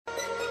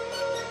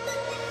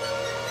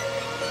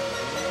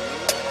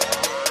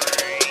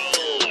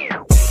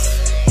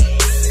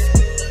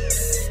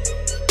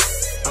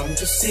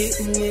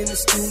sitting in the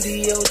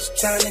studio just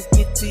trying to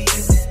get to you,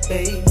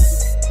 babe.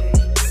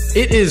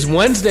 It is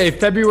Wednesday,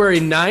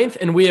 February 9th,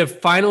 and we have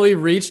finally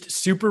reached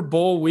Super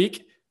Bowl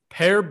week.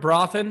 Per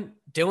Brothen,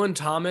 Dylan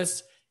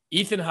Thomas,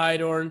 Ethan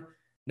Heidorn.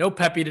 No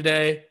Peppy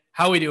today.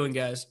 How are we doing,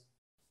 guys?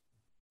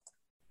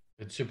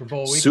 It's Super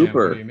Bowl weekend.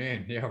 Super. What do you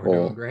mean? Yeah, we're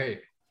doing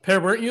great.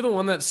 Per, weren't you the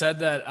one that said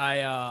that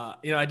I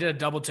did a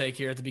double take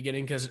here at the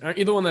beginning because aren't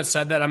you the one that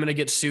said that I'm going to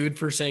get sued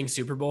for saying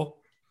Super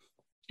Bowl?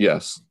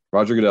 Yes.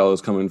 Roger Goodell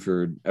is coming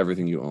for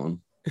everything you own.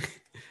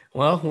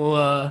 Well,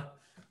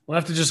 we'll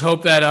have to just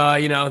hope that,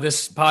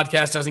 this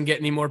podcast doesn't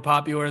get any more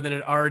popular than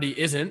it already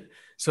isn't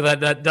so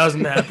that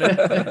doesn't happen.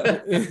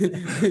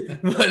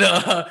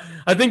 But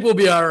I think we'll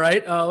be all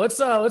right.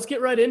 Let's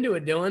get right into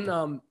it,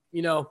 Dylan.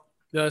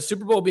 The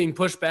Super Bowl being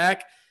pushed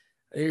back.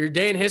 Your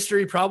day in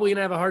history, probably going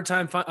to have a hard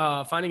time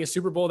finding a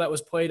Super Bowl that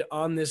was played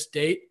on this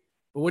date.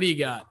 But what do you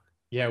got?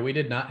 Yeah, we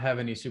did not have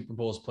any Super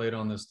Bowls played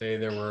on this day.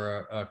 There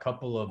were a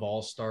couple of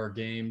All-Star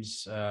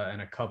games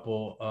and a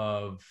couple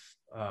of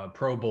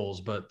Pro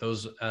Bowls, but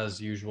those, as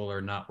usual,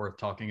 are not worth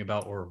talking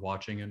about or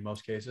watching in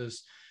most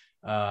cases.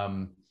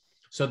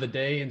 So the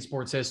day in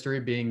sports history,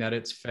 being that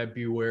it's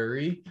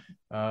February,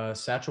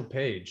 Satchel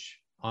Paige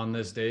on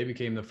this day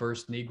became the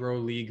first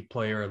Negro League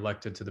player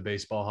elected to the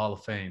Baseball Hall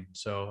of Fame.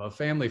 So a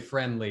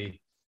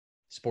family-friendly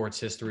sports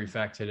history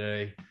fact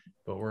today,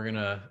 but we're going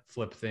to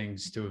flip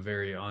things to a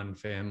very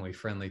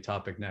unfamily-friendly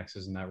topic next.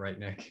 Isn't that right,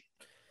 Nick?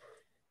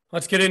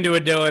 Let's get into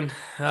it, Dylan.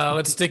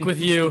 Let's stick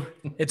with you.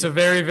 It's a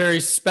very,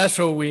 very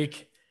special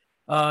week.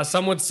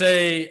 Some would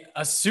say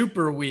a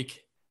super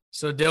week.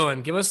 So,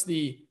 Dylan, give us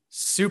the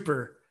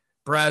super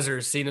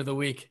Brazzers scene of the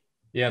week.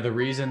 Yeah, the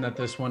reason that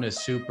this one is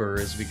super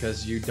is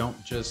because you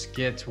don't just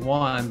get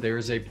one.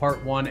 There's a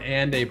part one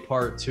and a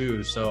part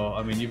two. So,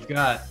 I mean, you've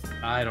got,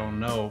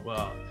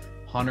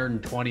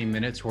 120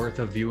 minutes worth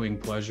of viewing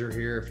pleasure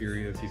here if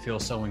you feel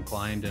so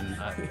inclined, and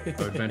I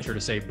would venture to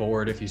say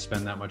bored if you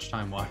spend that much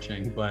time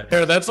watching. But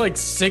that's like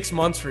 6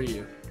 months for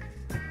you.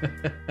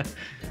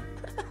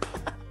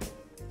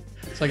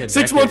 It's like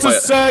 6 months of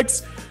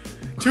sex,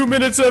 2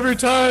 minutes every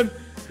time.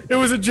 It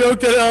was a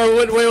joke that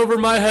went way over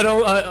my head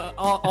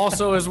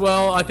also as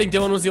well. I think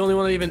Dylan was the only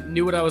one that even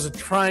knew what I was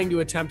trying to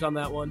attempt on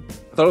that one.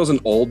 I thought it was an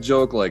old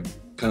joke, like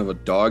kind of a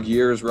dog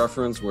years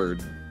reference where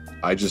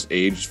I just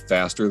aged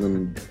faster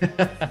than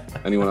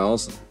anyone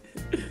else.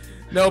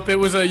 Nope, it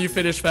was a you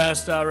finish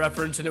fast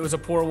reference, and it was a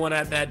poor one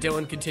at that.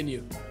 Dylan,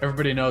 continue.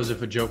 Everybody knows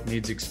if a joke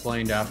needs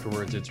explained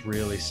afterwards, it's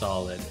really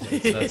solid.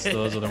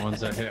 Those are the ones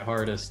that hit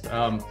hardest.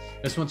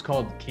 This one's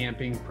called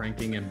Camping,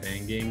 Pranking, and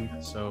Banging.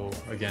 So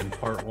again,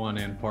 part one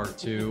and part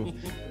two.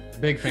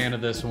 Big fan of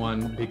this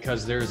one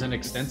because there's an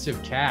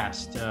extensive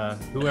cast.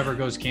 Whoever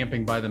goes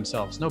camping by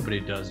themselves, nobody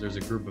does. There's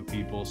a group of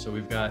people. So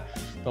we've got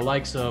the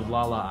likes of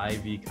Lala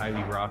Ivy,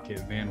 Kylie Rocket,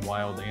 Van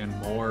Wild, and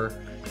more.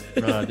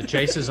 The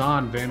chase is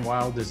on. Van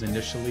Wild is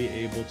initially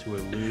able to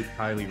elude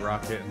Kylie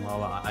Rocket and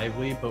Lala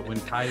Ivy, but when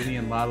Kylie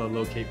and Lala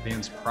locate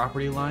Van's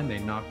property line, they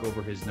knock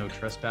over his no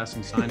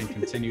trespassing sign and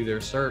continue their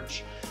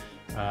search.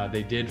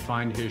 They did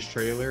find his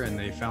trailer and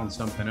they found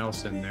something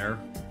else in there.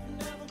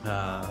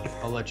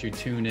 I'll let you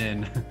tune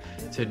in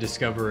to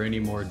discover any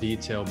more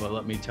detail, but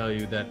let me tell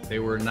you that they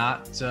were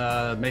not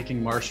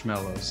making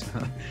marshmallows.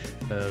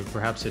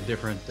 Perhaps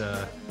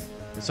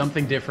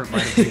something different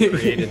might have been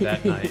created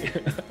that night.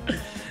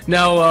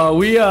 Now,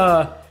 we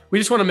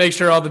just want to make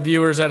sure all the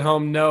viewers at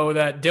home know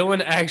that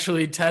Dylan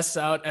actually tests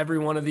out every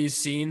one of these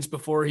scenes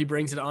before he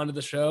brings it onto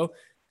the show.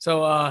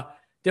 So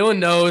Dylan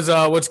knows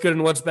what's good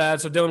and what's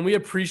bad. So, Dylan, we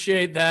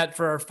appreciate that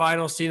for our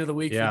final scene of the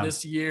week for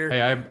this year.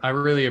 Hey, I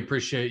really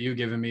appreciate you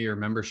giving me your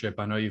membership.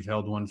 I know you've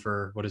held one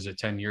for,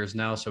 10 years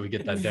now, so we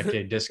get that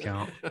decade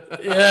discount.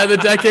 Yeah, the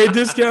decade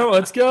discount.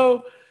 Let's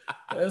go.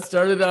 It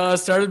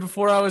started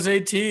before I was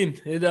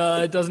 18.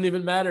 It doesn't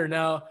even matter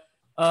now.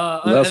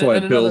 That's why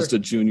it bills to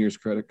Junior's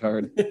credit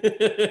card.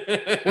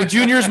 Well,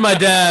 Junior's my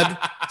dad,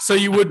 so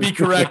you would be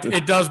correct.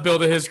 It does bill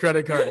to his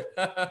credit card.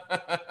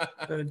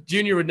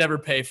 Junior would never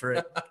pay for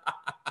it.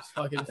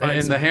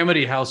 In the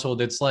Hamady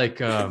household, it's like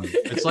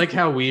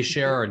how we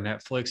share our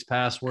Netflix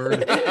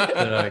password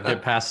to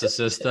get past the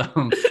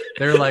system.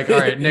 They're like, all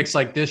right, Nick's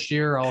like, this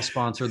year I'll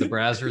sponsor the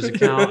Brazzers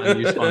account and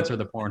you sponsor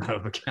the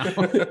Pornhub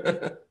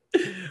account.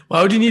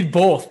 Why would you need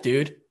both,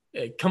 dude?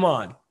 Hey, come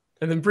on.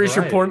 And then pretty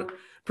sure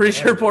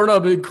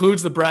Pornhub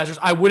includes the Brazzers.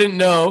 I wouldn't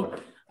know.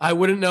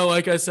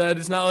 Like I said,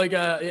 it's not like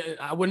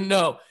I wouldn't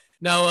know.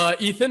 Now,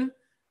 Ethan,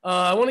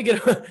 I want to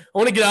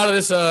get out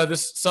of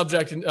this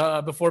subject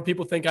before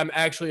people think I'm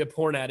actually a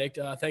porn addict.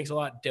 Thanks a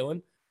lot,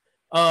 Dylan.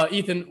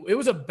 Ethan, it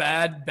was a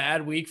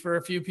bad week for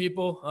a few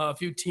people, a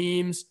few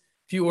teams,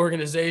 a few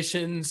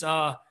organizations.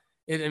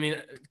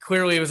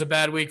 Clearly it was a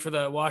bad week for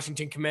the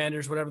Washington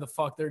Commanders, whatever the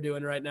fuck they're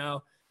doing right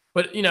now.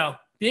 But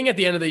being at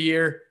the end of the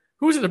year,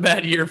 who was it a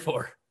bad year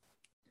for?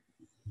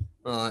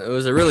 It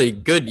was a really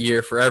good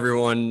year for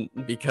everyone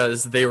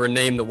because they were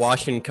named the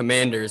Washington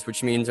Commanders,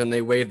 which means when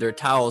they wave their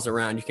towels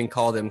around, you can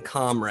call them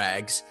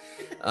comrags.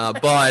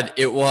 But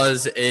it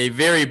was a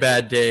very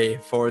bad day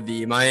for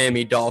the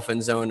Miami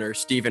Dolphins owner,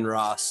 Stephen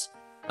Ross.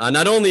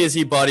 Not only is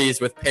he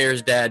buddies with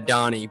Pear's dad,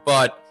 Donnie,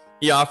 but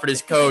he offered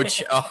his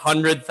coach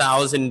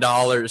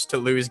 $100,000 to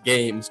lose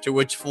games, to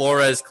which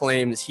Flores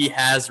claims he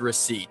has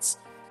receipts,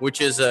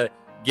 which is a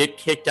get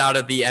kicked out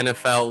of the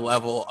NFL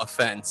level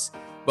offense.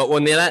 But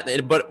when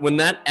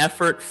that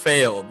effort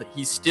failed,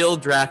 he still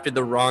drafted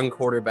the wrong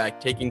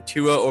quarterback, taking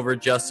Tua over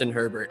Justin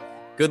Herbert.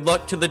 Good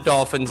luck to the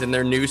Dolphins and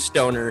their new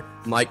stoner,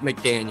 Mike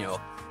McDaniel.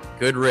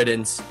 Good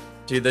riddance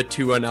to the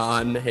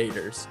Tuanon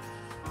haters.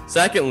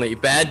 Secondly,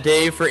 bad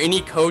day for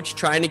any coach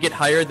trying to get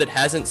hired that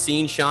hasn't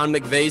seen Sean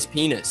McVay's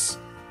penis.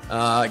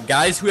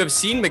 Guys who have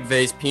seen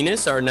McVay's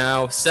penis are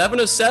now 7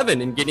 of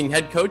 7 in getting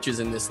head coaches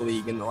in this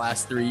league in the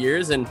last 3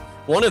 years, and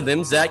one of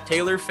them, Zach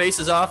Taylor,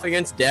 faces off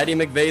against Daddy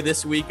McVay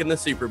this week in the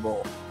Super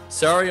Bowl.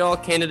 Sorry, all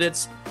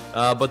candidates,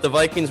 but the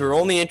Vikings were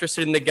only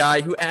interested in the guy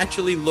who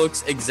actually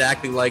looks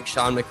exactly like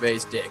Sean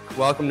McVay's dick.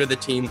 Welcome to the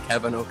team,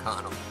 Kevin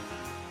O'Connell.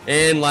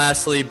 And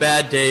lastly,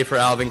 bad day for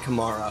Alvin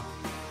Kamara.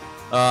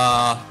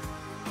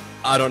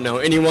 I don't know.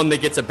 Anyone that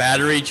gets a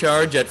battery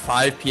charge at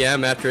 5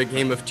 p.m. after a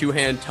game of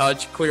two-hand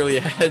touch clearly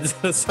has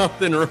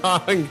something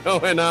wrong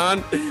going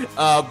on.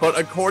 But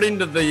according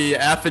to the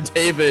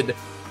affidavit,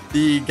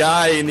 the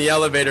guy in the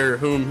elevator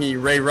whom he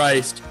Ray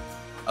Riced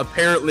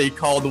apparently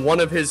called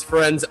one of his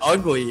friends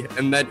ugly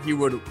and that he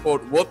would,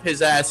 quote, whoop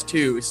his ass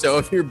too. So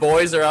if your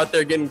boys are out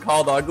there getting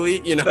called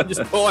ugly,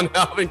 just pull an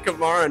Alvin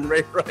Kamara and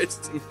Ray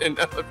Rice in an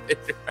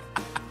elevator.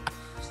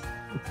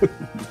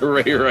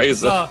 Ray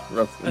Rice.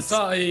 I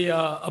saw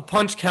a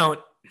punch count,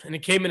 and it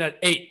came in at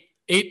 8.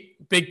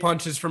 8 big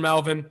punches from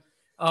Alvin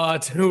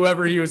to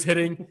whoever he was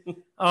hitting.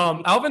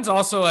 Alvin's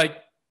also like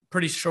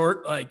pretty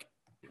short, like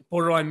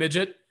borderline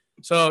midget.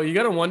 So you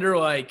got to wonder,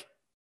 like,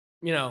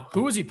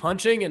 who was he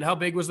punching and how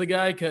big was the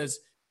guy? Because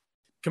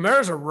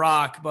Kamara's a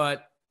rock,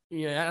 but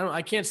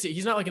I can't see.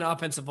 He's not like an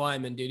offensive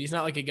lineman, dude. He's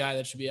not like a guy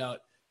that should be out,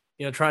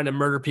 trying to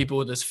murder people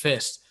with his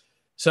fist.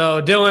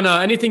 So, Dylan,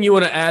 anything you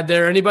want to add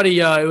there? Anybody?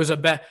 It was a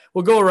bad.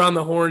 We'll go around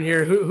the horn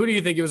here. Who do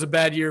you think it was a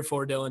bad year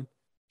for, Dylan?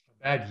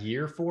 A bad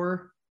year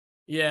for?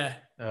 Yeah.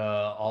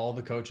 All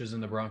the coaches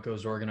in the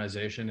Broncos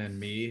organization and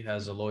me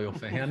as a loyal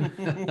fan.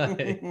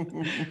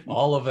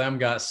 All of them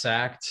got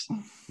sacked.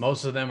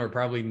 Most of them are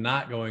probably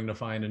not going to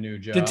find a new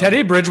job. Did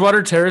Teddy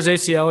Bridgewater tear his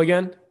ACL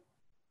again?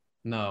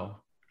 No.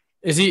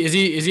 Is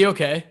he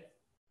okay?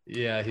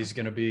 Yeah, he's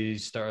going to be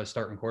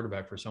starting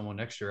quarterback for someone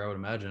next year, I would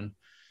imagine.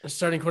 A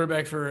starting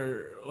quarterback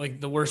for like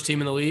the worst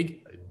team in the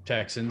league?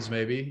 Texans,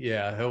 maybe.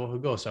 Yeah, he'll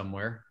go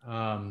somewhere.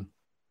 No,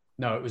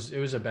 it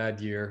was a bad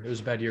year. It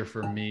was a bad year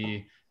for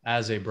me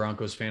as a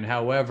Broncos fan.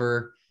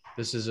 However,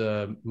 this is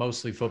a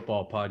mostly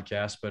football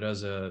podcast, but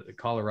as a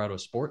Colorado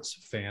sports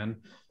fan,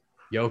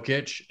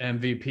 Jokic,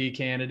 MVP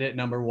candidate,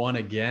 number 1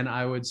 again,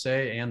 I would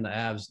say, and the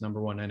Avs,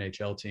 number 1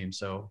 NHL team.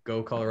 So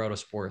go Colorado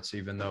sports,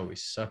 even though we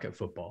suck at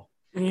football.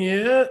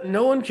 Yeah,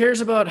 no one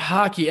cares about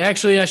hockey.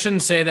 Actually, I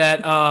shouldn't say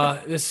that.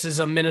 This is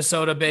a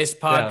Minnesota-based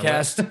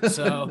podcast.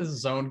 So this is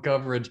zone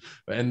coverage.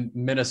 And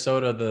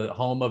Minnesota, the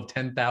home of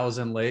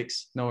 10,000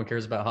 lakes. No one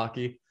cares about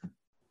hockey.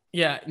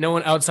 Yeah, no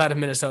one outside of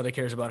Minnesota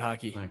cares about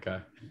hockey. Okay.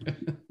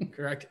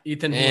 Correct.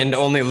 Ethan. And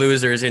only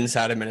losers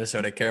inside of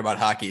Minnesota care about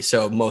hockey,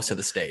 so most of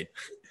the state.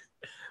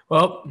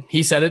 Well,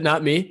 he said it,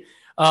 not me.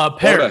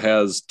 Florida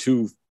has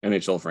 2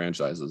 NHL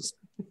franchises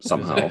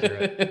somehow.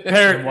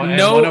 And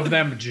one of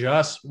them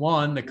just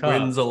won the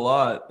cup. Wins a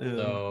lot. Yeah.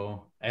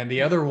 So, and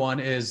the other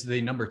one is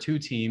the number 2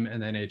 team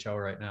in the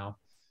NHL right now.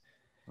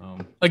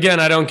 Again,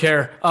 I don't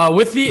care.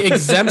 With the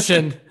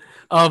exemption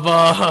of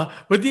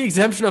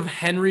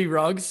Henry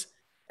Ruggs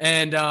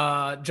and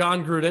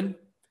John Gruden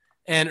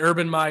and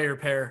Urban Meyer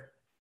pair,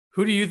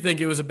 who do you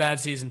think it was a bad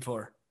season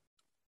for?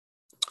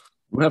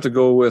 We have to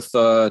go with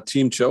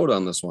Team Chode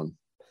on this one.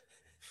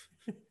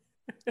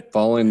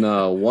 Falling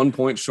 1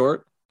 point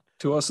short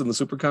to us in the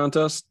Super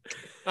Contest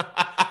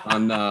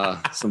on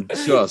some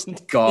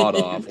just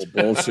god-awful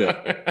bullshit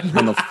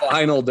on the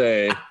final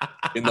day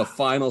in the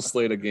final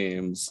slate of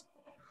games.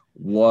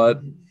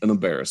 What an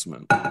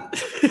embarrassment. For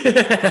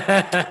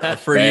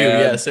you,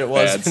 yes, it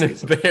was an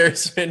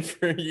embarrassment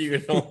for you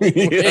to only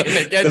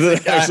win against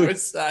the guy who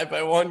was tied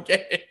by 1 game.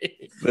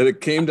 That it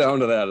came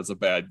down to that. It's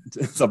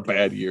a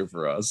bad year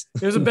for us.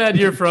 It was a bad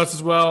year for us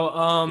as well.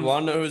 You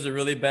want to know who's a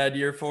really bad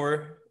year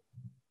for?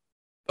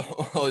 3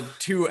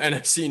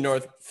 NFC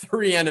North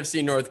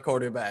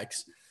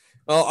quarterbacks.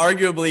 Well,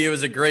 arguably it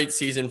was a great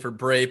season for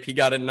Brape. He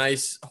got a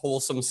nice,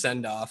 wholesome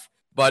send-off,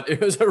 but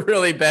it was a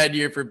really bad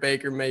year for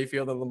Baker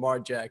Mayfield and Lamar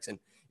Jackson.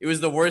 It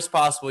was the worst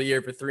possible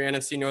year for 3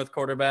 NFC North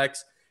quarterbacks,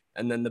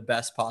 and then the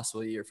best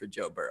possible year for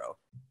Joe Burrow.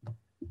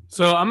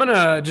 So I'm going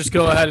to just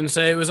go ahead and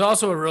say it was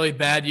also a really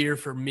bad year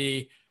for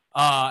me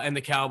and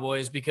the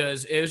Cowboys,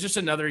 because it was just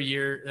another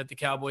year that the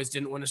Cowboys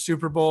didn't win a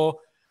Super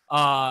Bowl.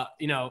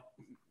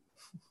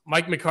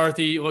 Mike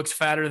McCarthy looks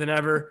fatter than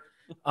ever.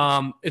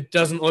 It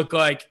doesn't look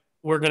like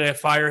we're going to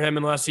fire him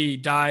unless he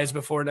dies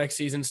before next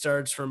season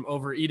starts from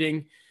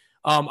overeating.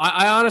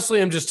 I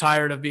honestly am just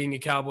tired of being a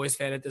Cowboys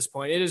fan at this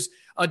point. It is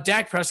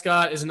Dak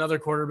Prescott is another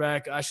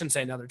quarterback. I shouldn't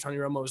say another. Tony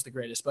Romo is the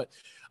greatest, but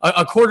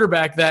a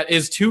quarterback that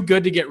is too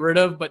good to get rid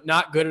of, but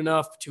not good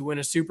enough to win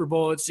a Super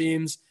Bowl, it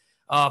seems.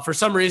 For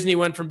some reason, he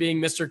went from being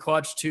Mr.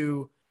 Clutch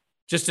to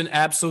just an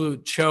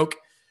absolute choke.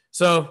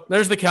 So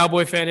there's the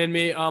Cowboy fan in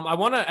me. I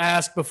want to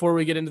ask before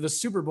we get into the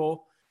Super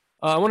Bowl,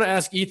 I want to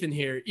ask Ethan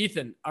here.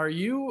 Ethan, are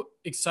you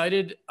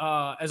excited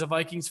as a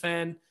Vikings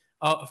fan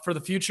for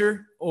the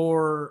future,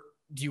 or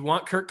do you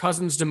want Kirk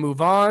Cousins to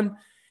move on?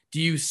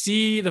 Do you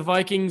see the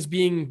Vikings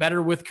being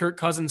better with Kirk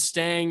Cousins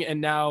staying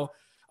and now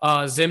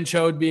Zim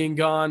Chode being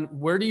gone?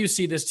 Where do you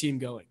see this team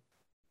going?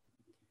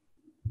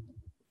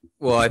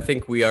 Well, I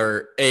think we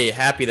are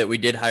happy that we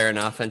did hire an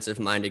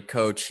offensive-minded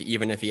coach,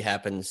 even if he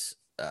happens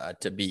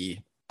to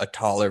be a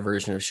taller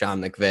version of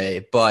Sean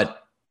McVay.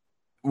 But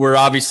we're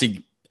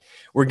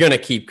going to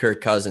keep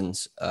Kirk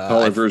Cousins.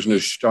 Taller version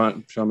of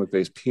Sean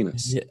McVay's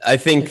penis. I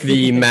think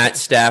the Matt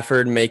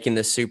Stafford making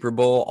the Super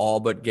Bowl all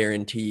but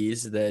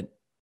guarantees that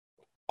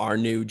our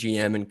new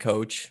GM and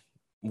coach,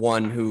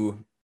 one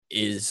who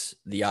is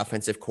the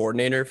offensive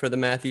coordinator for the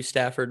Matthew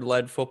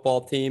Stafford-led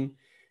football team,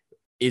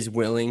 is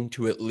willing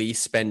to at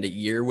least spend a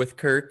year with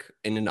Kirk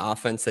in an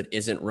offense that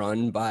isn't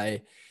run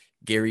by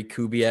Gary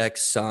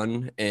Kubiak's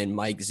son and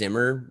Mike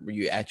Zimmer, where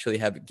you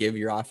actually give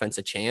your offense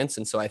a chance.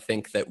 And so I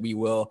think that we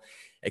will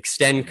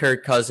extend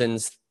Kirk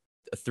Cousins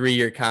a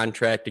 3-year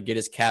contract to get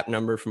his cap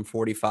number from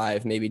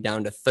 45, maybe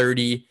down to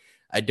 30.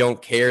 I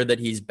don't care that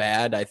he's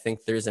bad. I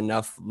think there's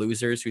enough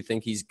losers who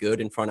think he's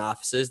good in front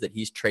offices that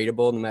he's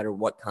tradable no matter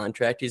what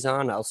contract he's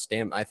on.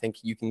 I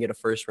think you can get a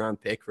first-round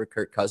pick for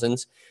Kirk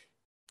Cousins.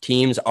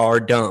 Teams are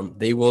dumb.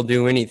 They will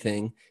do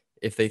anything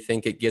if they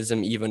think it gives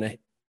them even a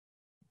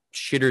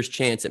shitter's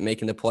chance at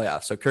making the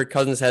playoffs. So Kirk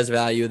Cousins has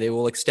value. They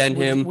will extend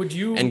him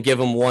and give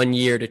him 1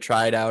 year to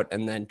try it out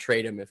and then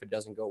trade him if it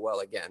doesn't go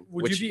well again.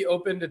 Would you be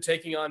open to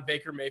taking on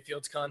Baker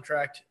Mayfield's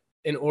contract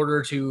in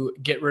order to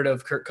get rid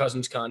of Kirk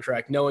Cousins'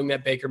 contract, knowing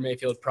that Baker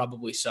Mayfield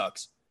probably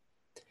sucks?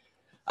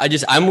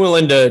 I'm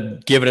willing to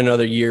give it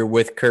another year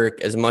with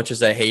Kirk. As much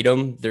as I hate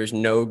him, there's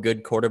no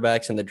good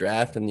quarterbacks in the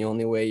draft, and the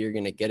only way you're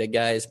going to get a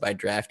guy is by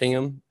drafting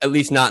him, at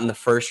least not in the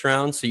first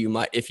round. So you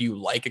might, if you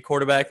like a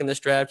quarterback in this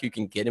draft, you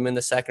can get him in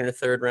the second or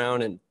third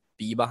round and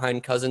be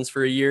behind Cousins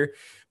for a year,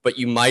 but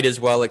you might as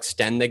well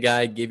extend the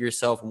guy, give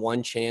yourself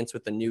one chance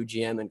with the new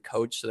GM and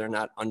coach so they're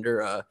not under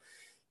a,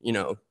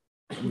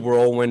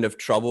 whirlwind of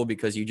trouble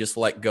because you just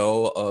let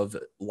go of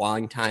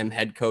longtime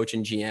head coach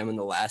and GM, and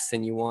the last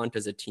thing you want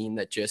is a team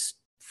that just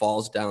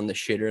falls down the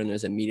shitter and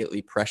there's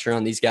immediately pressure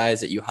on these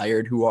guys that you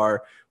hired who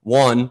are,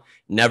 one,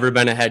 never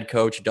been a head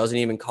coach, doesn't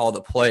even call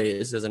the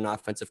plays as an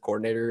offensive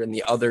coordinator, and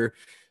the other,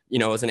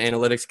 as an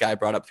analytics guy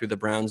brought up through the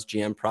Browns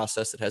GM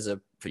process that has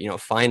a,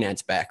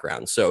 finance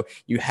background. So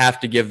you have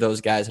to give those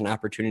guys an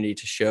opportunity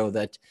to show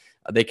that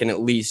they can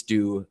at least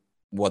do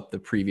what the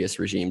previous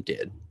regime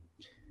did.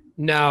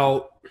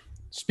 Now,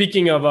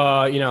 speaking of,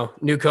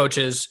 new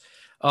coaches,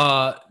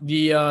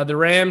 the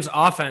Rams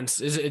offense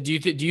do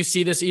you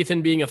see this,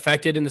 Ethan, being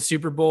affected in the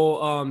Super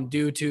Bowl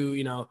due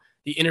to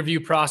the interview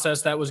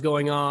process that was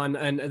going on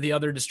and the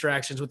other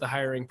distractions with the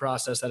hiring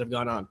process that have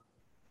gone on?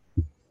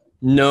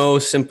 No,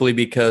 simply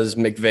because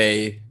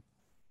McVay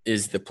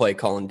is the play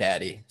calling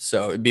daddy.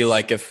 So it'd be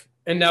like if.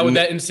 And now would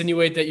that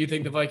insinuate that you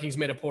think the Vikings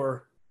made a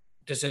poor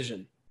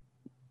decision?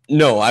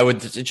 No, I would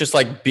just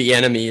like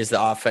Bieniemy is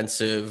the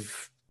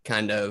offensive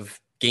kind of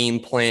game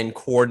plan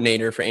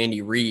coordinator for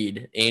Andy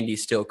Reid. Andy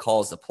still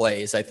calls the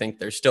plays. I think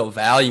there's still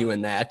value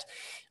in that.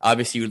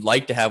 Obviously, you'd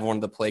like to have one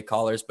of the play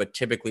callers, but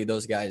typically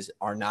those guys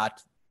are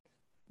not.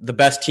 The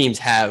best teams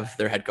have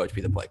their head coach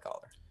be the play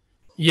caller.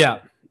 Yeah.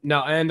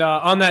 No, and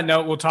on that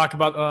note, we'll talk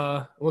about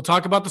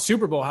the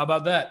Super Bowl. How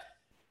about that?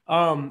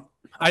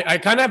 I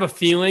kind of have a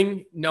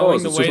feeling,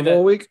 knowing the way Super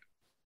Bowl week?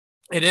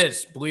 It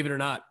is, believe it or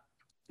not.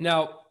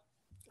 Now,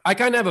 I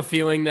kind of have a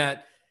feeling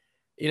that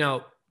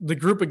the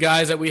group of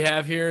guys that we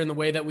have here and the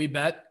way that we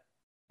bet,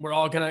 we're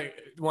all going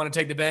to want to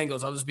take the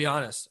Bengals. I'll just be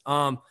honest.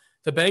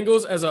 The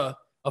Bengals as a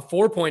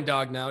 4-point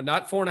dog now,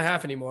 not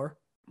 4.5 anymore,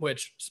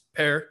 which,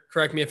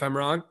 correct me if I'm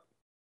wrong,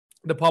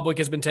 the public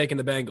has been taking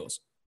the Bengals.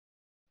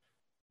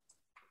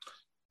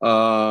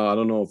 I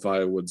don't know if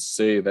I would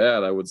say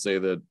that. I would say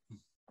that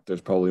there's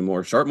probably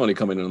more sharp money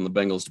coming in on the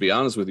Bengals, to be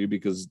honest with you,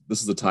 because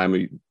this is the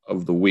time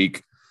of the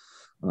week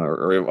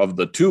or of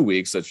the 2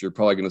 weeks that you're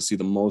probably going to see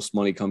the most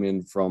money come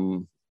in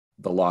from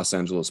the Los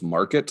Angeles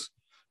market.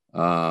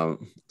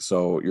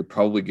 So you're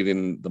probably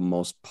getting the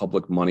most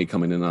public money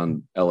coming in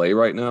on LA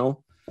right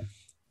now.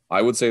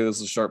 I would say this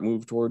is a sharp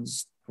move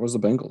towards the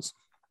Bengals.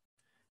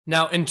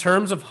 Now, in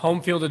terms of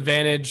home field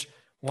advantage,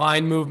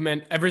 line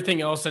movement,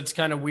 everything else that's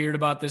kind of weird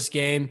about this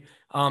game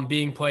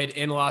being played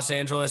in Los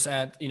Angeles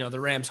at, the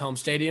Rams home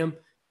stadium,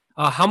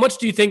 how much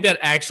do you think that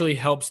actually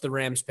helps the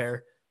Rams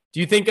pair? Do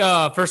you think,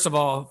 first of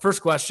all,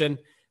 first question,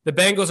 the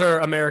Bengals are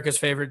America's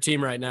favorite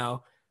team right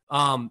now.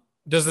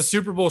 Does the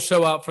Super Bowl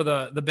show out for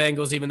the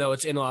Bengals, even though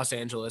it's in Los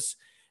Angeles?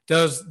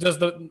 Does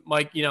the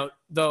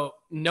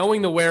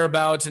knowing the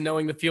whereabouts and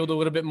knowing the field a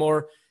little bit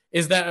more,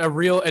 Is that a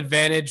real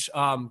advantage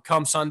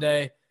come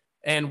Sunday?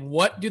 And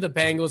what do the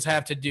Bengals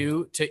have to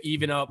do to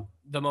even up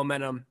the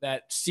momentum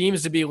that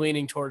seems to be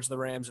leaning towards the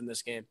Rams in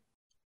this game?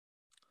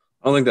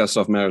 I don't think that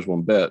stuff matters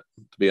one bit,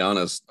 to be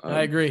honest.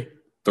 I agree.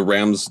 The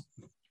Rams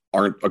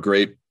aren't a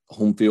great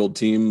home field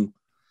team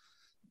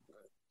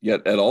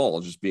yet at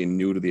all, just being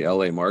new to the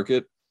LA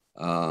market.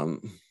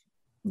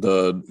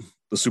 The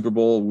Super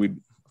Bowl,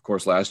 of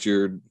course, last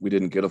year we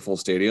didn't get a full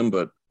stadium,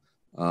 but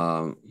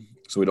so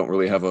we don't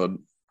really have a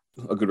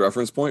good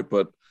reference point,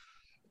 but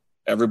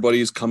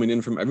everybody's coming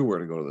in from everywhere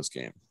to go to this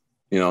game,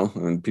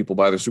 and people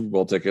buy their Super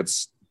Bowl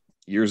tickets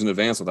years in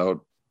advance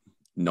without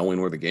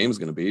knowing where the game is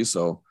going to be.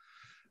 So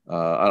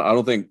I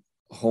don't think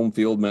home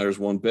field matters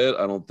one bit.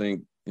 I don't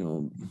think,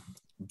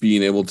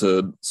 being able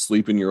to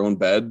sleep in your own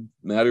bed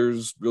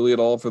matters really at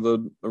all for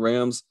the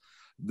Rams.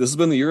 This has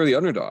been the year of the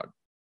underdog.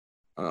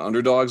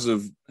 Underdogs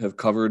have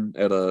covered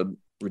at a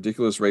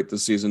ridiculous rate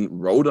this season.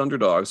 Road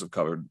underdogs have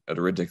covered at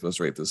a ridiculous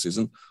rate this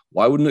season.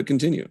 Why wouldn't it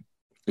continue?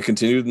 It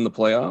continued in the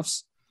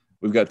playoffs.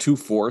 We've got 2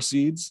 4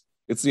 seeds.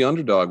 It's the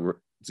underdog.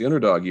 It's the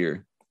underdog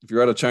year. If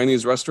you're at a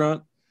Chinese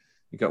restaurant,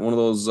 you got one of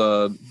those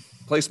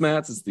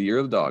placemats. It's the year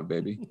of the dog,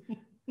 baby.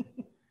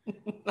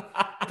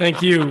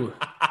 Thank you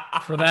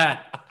for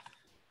that.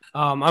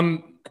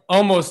 I'm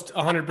almost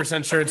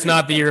 100% sure it's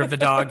not the year of the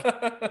dog.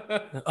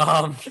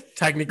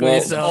 Technically,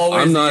 well, so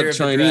I'm not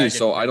Chinese,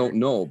 so I don't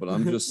know, but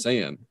I'm just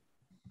saying.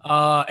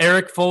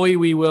 Eric Foley,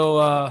 we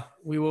will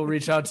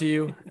reach out to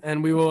you,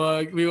 and we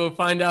will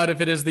find out if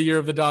it is the year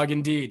of the dog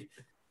indeed.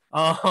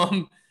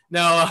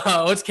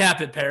 Now let's cap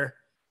it, Pair.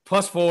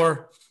 +4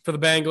 for the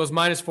Bengals,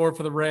 -4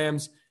 for the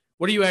Rams.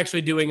 What are you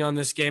actually doing on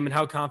this game, and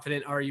how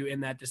confident are you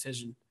in that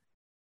decision?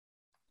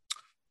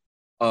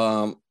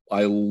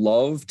 I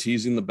love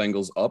teasing the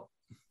Bengals up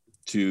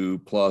to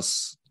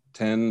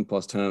 +10,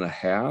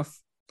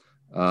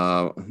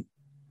 +10.5.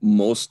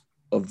 Most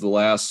of the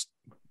last,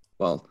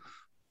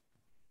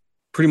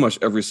 pretty much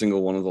every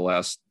single one of the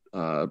last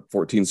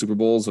 14 Super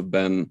Bowls have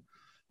been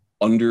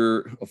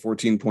under a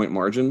 14-point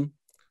margin.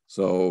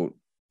 So,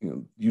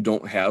 you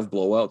don't have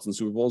blowouts in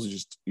Super Bowls.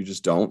 You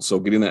just don't. So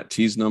getting that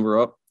tease number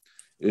up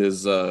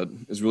is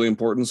really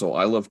important. So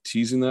I love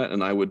teasing that,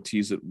 and I would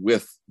tease it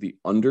with the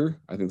under.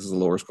 I think this is a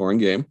lower scoring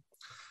game.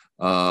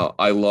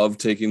 I love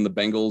taking the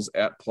Bengals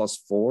at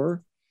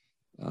 +4.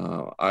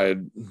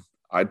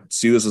 I'd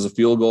see this as a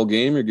field goal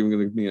game. You're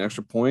giving me an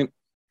extra point.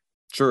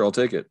 Sure, I'll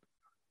take it.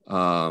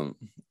 And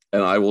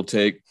I will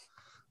take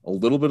a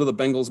little bit of the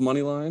Bengals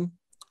money line,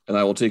 and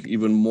I will take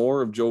even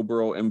more of Joe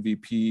Burrow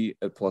MVP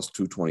at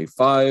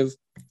 +225,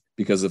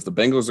 because if the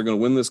Bengals are going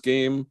to win this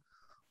game,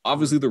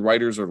 obviously the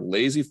writers are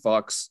lazy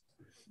fucks.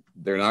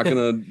 They're not going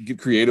to get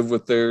creative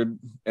with their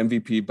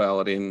MVP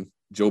balloting.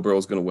 Joe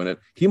Burrow's going to win it.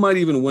 He might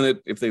even win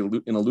it if they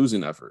in a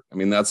losing effort. I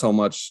mean, that's how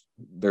much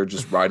they're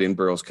just riding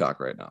Burrow's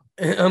cock right now.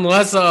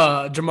 Unless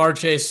Jamar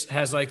Chase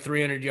has like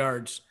 300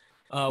 yards.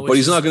 But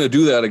he's not going to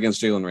do that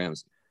against Jalen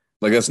Ramsey.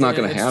 Like, that's not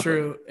going to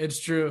happen.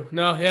 It's true.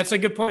 No, that's a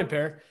good point,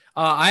 Pear.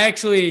 I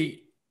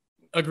actually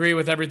agree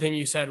with everything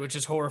you said, which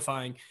is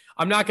horrifying.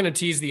 I'm not going to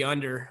tease the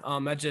under.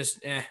 That just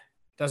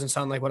doesn't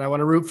sound like what I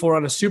want to root for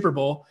on a Super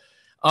Bowl.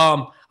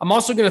 I'm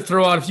also going to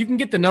throw out, if you can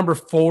get the number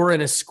 4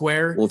 in a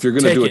square. Well, if you're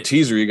going to do a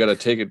teaser, you got to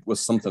take it with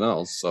something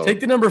else. So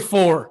take the number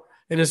 4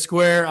 in a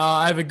square.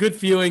 I have a good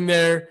feeling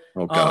there.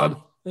 Oh God.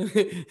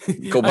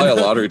 Go buy a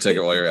lottery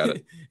ticket while you're at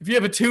it. If you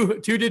have a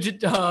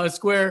two-digit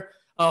square,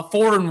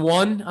 4 and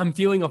 1, I'm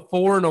feeling a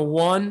 4 and a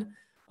 1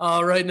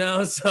 right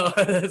now. So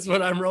that's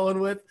what I'm rolling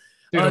with.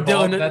 Dude,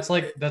 Dylan, that's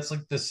like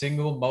the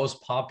single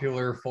most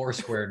popular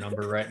Foursquare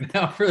number right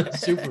now for the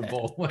Super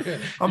Bowl.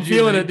 I'm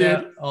feeling it,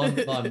 dude.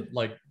 On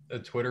like a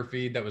Twitter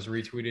feed that was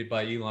retweeted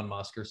by Elon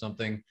Musk or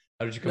something.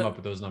 How did you come up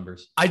with those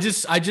numbers? I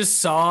just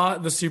saw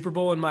the Super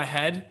Bowl in my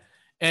head,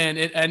 and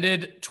it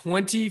ended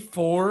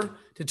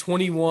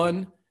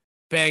 24-21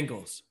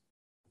 Bengals.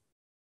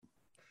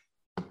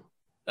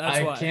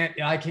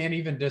 I can't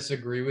even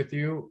disagree with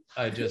you.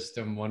 I just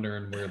am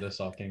wondering where this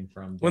all came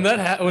from. When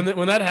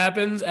that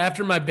happens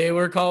after my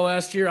Baylor call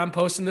last year, I'm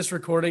posting this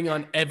recording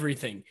on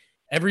everything,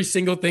 every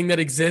single thing that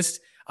exists.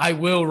 I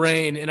will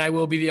reign, and I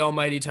will be the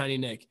almighty Tiny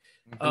Nick.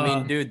 I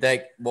mean, dude,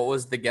 what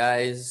was the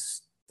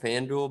guy's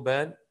FanDuel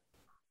bet?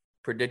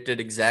 Predicted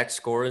exact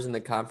scores in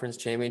the conference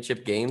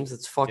championship games.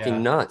 It's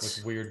fucking nuts.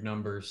 With weird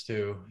numbers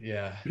too.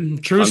 Yeah.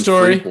 True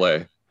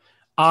story.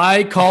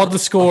 I called the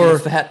score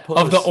of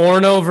the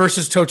Orono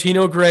versus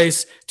Totino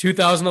Grace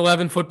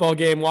 2011 football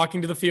game.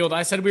 Walking to the field,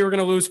 I said we were going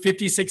to lose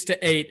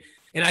 56-8,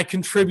 and I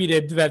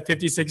contributed to that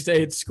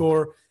 56-8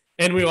 score,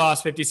 and we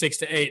lost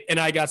 56-8, and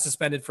I got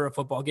suspended for a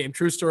football game.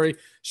 True story.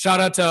 Shout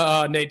out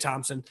to Nate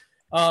Thompson.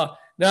 Now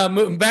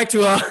moving back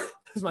to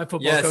my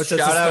football coach.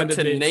 Shout out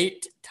to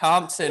Nate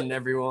Thompson,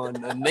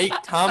 everyone. A Nate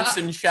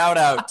Thompson shout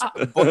out.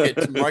 Book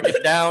it, mark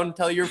it down,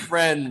 tell your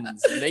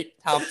friends. Nate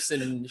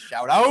Thompson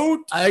shout out.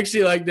 I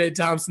actually like Nate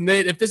Thompson.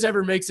 Nate, if this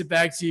ever makes it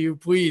back to you,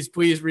 please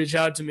reach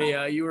out to me.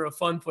 You were a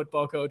fun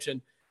football coach, and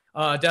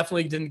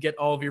definitely didn't get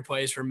all of your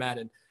plays from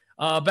Madden.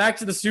 Back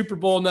to the Super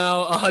Bowl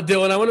now.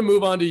 Dylan, I want to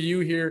move on to you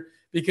here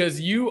because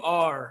you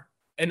are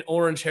an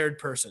orange-haired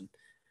person.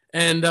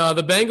 And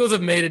the Bengals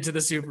have made it to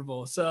the Super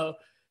Bowl. So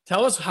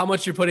tell us how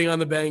much you're putting on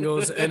the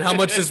Bengals and how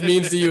much this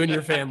means to you and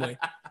your family.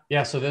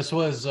 Yeah, so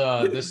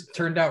this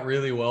turned out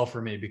really well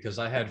for me because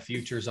I had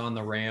futures on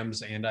the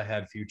Rams and I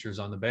had futures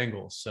on the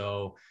Bengals.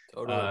 So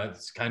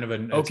it's kind of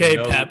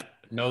Pep.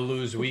 No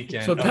lose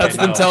weekend. So Pep's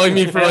been telling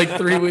me for like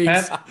 3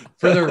 weeks. Pep,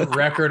 for the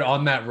record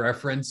on that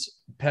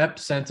reference, Pep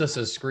sent us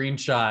a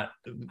screenshot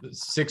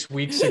 6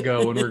 weeks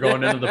ago when we were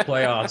going into the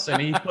playoffs,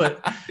 and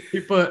he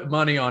put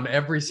money on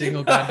every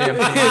single goddamn team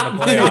in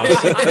the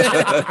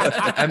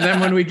playoffs. And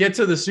then when we get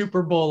to the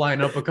Super Bowl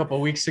lineup a couple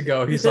weeks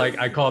ago, he's like,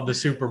 "I called the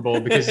Super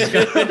Bowl because he's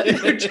got a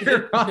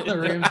future on the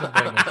Rams."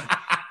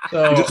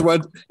 So,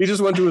 he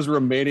just went to his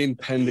remaining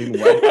pending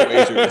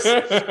wagers.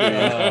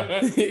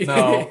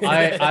 No,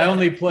 I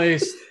only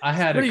placed. I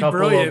had a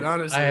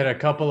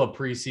couple of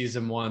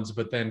preseason ones,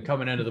 but then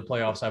coming into the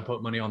playoffs, I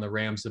put money on the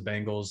Rams, the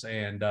Bengals,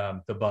 and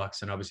the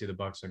Bucks, and obviously the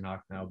Bucks are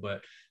knocked now.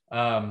 But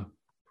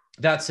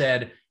that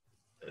said,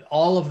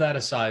 all of that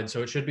aside,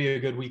 so it should be a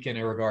good weekend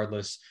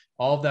regardless.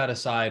 All of that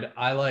aside,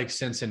 I like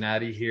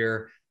Cincinnati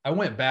here. I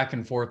went back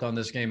and forth on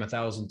this game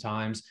 1,000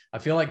 times. I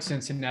feel like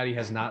Cincinnati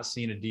has not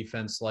seen a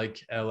defense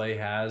like LA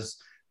has.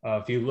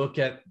 If you look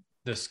at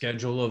the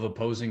schedule of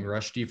opposing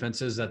rush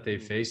defenses that they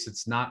face,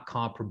 it's not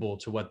comparable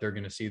to what they're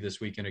going to see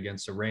this weekend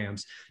against the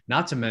Rams.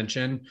 Not to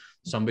mention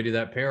somebody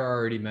that Pear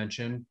already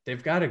mentioned,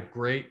 they've got a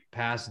great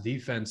pass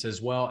defense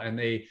as well, and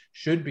they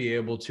should be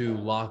able to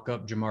lock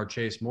up Jamar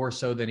Chase more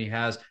so than he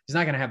has. He's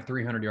not going to have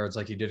 300 yards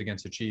like he did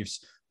against the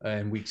Chiefs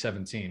in week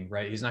 17,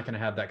 right? He's not going to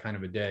have that kind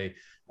of a day.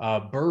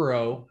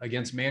 Burrow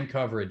against man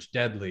coverage,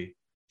 deadly.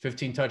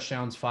 15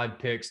 touchdowns, 5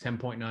 picks,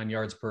 10.9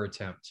 yards per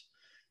attempt.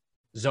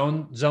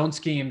 Zone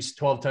schemes,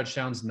 12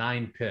 touchdowns,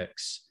 9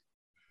 picks.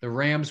 The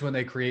Rams, when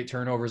they create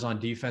turnovers on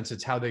defense,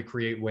 it's how they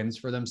create wins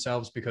for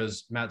themselves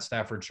because Matt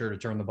Stafford's sure to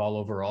turn the ball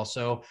over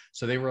also.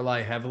 So they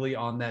rely heavily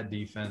on that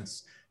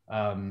defense.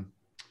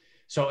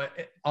 So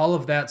all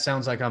of that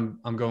sounds like I'm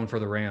going for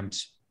the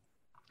Rams.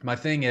 My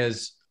thing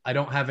is, I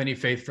don't have any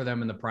faith for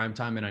them in the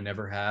primetime, and I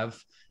never have.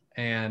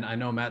 And I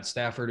know Matt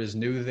Stafford is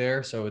new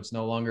there, so it's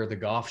no longer the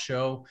Goff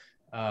show.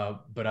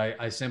 But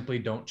I simply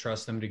don't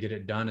trust them to get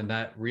it done. And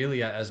that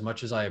really, as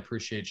much as I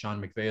appreciate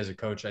Sean McVay as a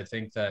coach, I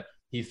think that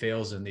he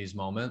fails in these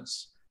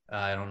moments.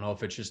 I don't know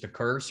if it's just a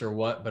curse or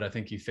what, but I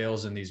think he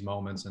fails in these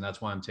moments. And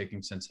that's why I'm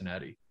taking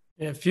Cincinnati.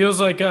 It feels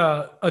like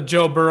a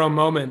Joe Burrow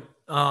moment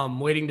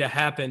waiting to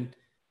happen.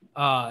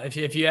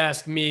 If you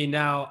ask me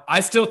now, I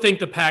still think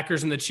the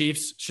Packers and the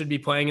Chiefs should be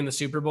playing in the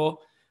Super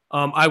Bowl.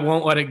 I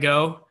won't let it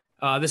go.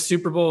 This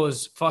Super Bowl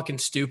is fucking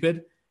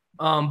stupid.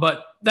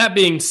 But that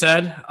being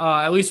said,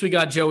 at least we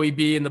got Joey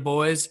B and the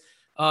boys.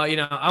 I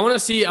want to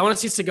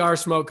see cigar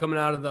smoke coming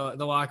out of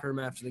the locker room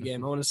after the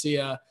game. I want to see,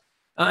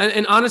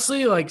 and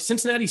honestly, like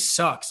Cincinnati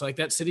sucks. Like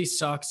that city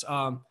sucks.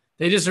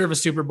 They deserve a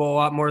Super Bowl a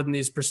lot more than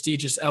these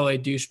prestigious LA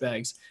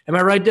douchebags. Am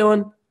I right,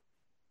 Dylan?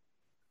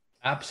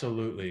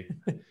 Absolutely.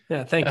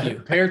 Yeah. Thank you.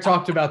 Pear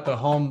talked about the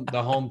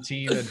home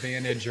team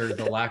advantage or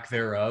the lack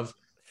thereof.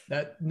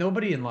 That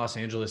nobody in Los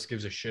Angeles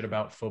gives a shit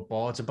about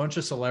football. It's a bunch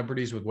of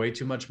celebrities with way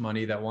too much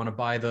money that want to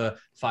buy the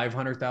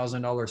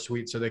 $500,000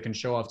 suite so they can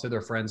show off to their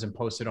friends and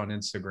post it on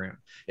Instagram.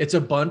 It's a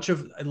bunch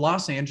of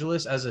Los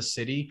Angeles as a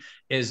city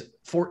is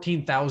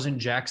 14,000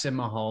 Jackson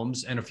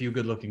Mahomes and a few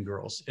good looking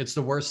girls. It's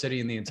the worst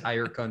city in the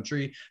entire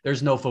country.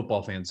 There's no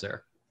football fans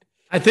there.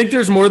 I think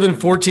there's more than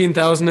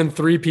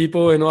 14,003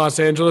 people in Los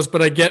Angeles,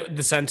 but I get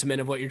the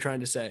sentiment of what you're trying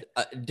to say.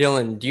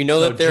 Dylan, do you know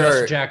that there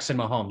are Jackson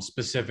Mahomes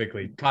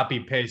specifically? Copy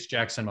paste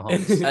Jackson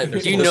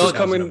Mahomes. Do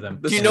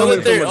you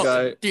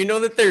know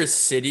that there's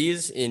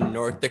cities in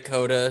North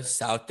Dakota,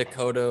 South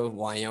Dakota,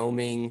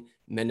 Wyoming,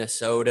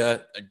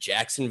 Minnesota,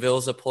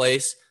 Jacksonville's a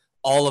place.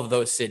 All of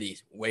those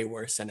cities way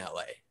worse than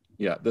LA.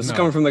 Yeah, this is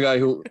coming from the guy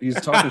who he's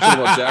talking shit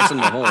about Jackson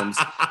Mahomes.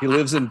 He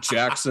lives in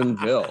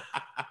Jacksonville.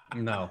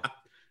 No.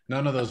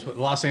 None of those.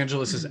 Los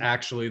Angeles is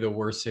actually the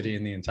worst city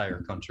in the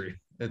entire country.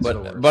 It's the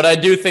worst. But I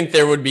do think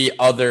there would be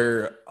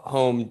other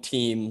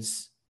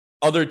teams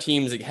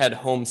that had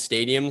home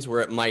stadiums where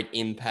it might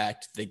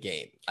impact the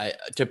game.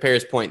 To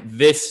Pear's point,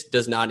 this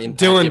does not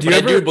impact Dylan, it. But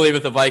I do believe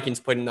if the Vikings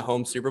played in the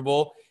home Super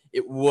Bowl,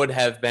 it would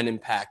have been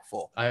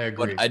impactful. I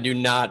agree. But I do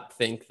not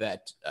think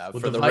that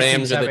for the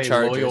Rams or the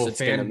Chargers, it's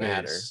going to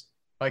matter.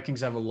 Vikings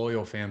have a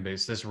loyal fan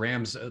base. This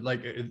Rams,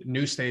 like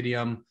new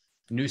stadium,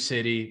 new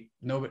city.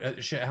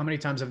 Shit, how many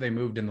times have they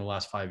moved in the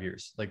last 5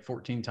 years? Like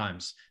 14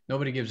 times.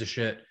 Nobody gives a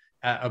shit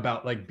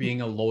about like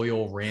being a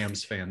loyal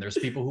Rams fan. There's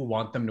people who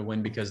want them to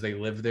win because they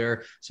live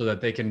there so that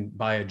they can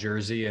buy a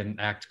jersey and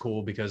act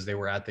cool because they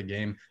were at the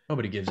game.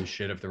 Nobody gives a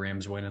shit if the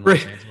Rams win in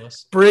Los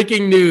Angeles.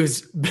 Breaking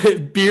news.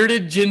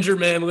 Bearded ginger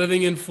man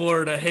living in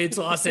Florida hates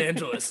Los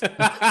Angeles.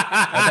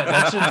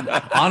 That's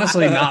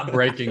honestly not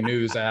breaking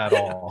news at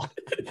all.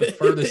 The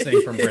furthest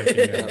thing from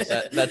breaking news.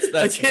 That's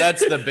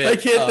the bit. I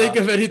can't think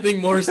of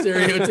anything more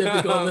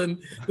stereotypical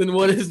than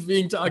what is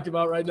being talked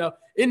about right now.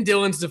 In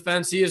Dylan's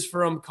defense, he is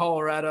from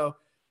Colorado,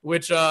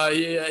 which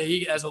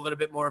he has a little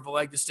bit more of a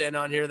leg to stand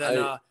on here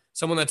than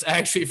someone that's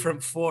actually from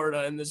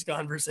Florida in this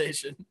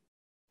conversation.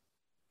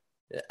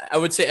 I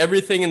would say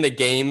everything in the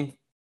game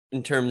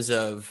in terms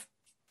of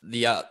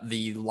the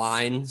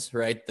lines,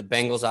 right? The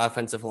Bengals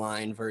offensive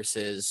line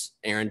versus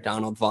Aaron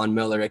Donald, Von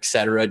Miller,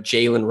 etc.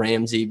 Jalen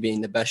Ramsey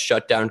being the best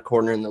shutdown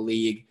corner in the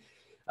league.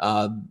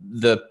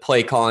 The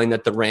play calling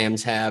that the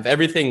Rams have,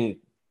 everything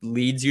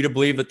leads you to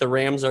believe that the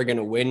Rams are going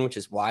to win, which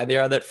is why they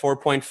are that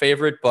 4-point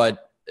favorite.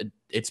 But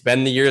it's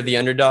been the year of the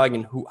underdog,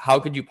 and how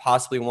could you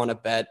possibly want to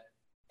bet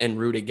and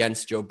root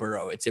against Joe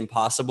Burrow? It's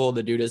impossible.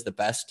 The dude is the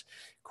best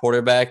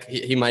quarterback.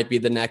 He might be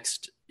the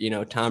next,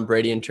 Tom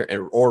Brady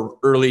or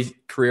early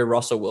career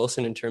Russell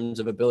Wilson in terms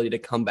of ability to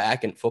come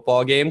back in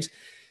football games.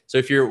 So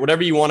if you're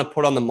whatever you want to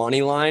put on the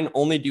money line,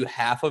 only do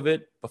half of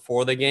it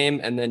before the game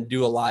and then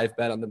do a live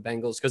bet on the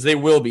Bengals because they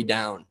will be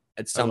down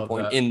at some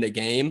point in the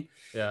game.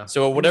 Yeah.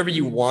 So whatever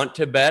you want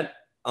to bet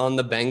on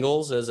the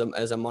Bengals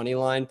as a money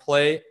line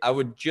play, I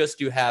would just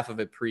do half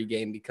of it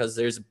pregame because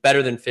there's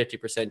better than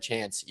 50%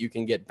 chance you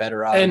can get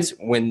better odds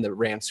when the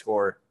Rams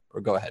score or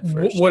go ahead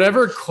first.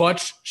 Whatever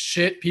clutch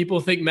shit people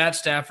think Matt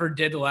Stafford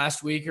did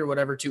last week or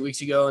whatever 2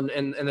 weeks ago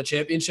in the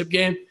championship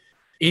game,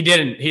 he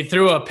didn't. He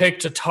threw a pick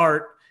to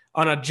Tart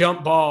on a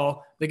jump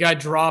ball. The guy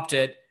dropped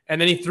it, and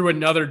then he threw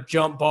another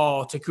jump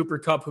ball to Cooper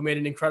Kupp, who made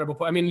an incredible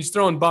play. I mean, he's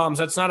throwing bombs.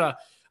 That's not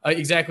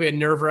exactly a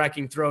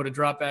nerve-wracking throw to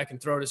drop back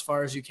and throw it as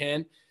far as you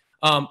can.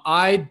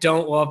 I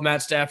don't love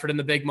Matt Stafford in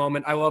the big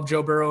moment. I love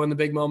Joe Burrow in the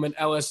big moment.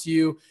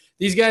 LSU,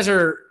 these guys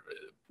are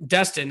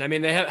destined. I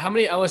mean, they have how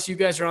many LSU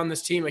guys are on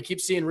this team? I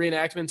keep seeing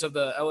reenactments of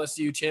the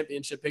LSU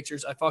championship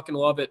pictures. I fucking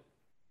love it.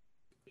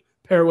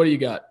 Pear, what do you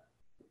got?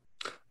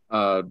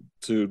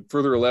 To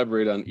further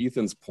elaborate on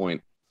Ethan's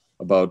point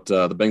about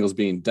the Bengals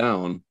being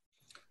down,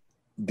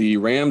 the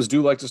Rams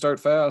do like to start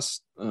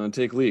fast and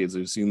take leads.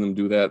 We've seen them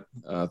do that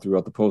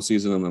throughout the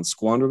postseason and then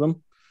squander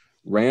them.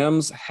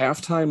 Rams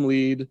halftime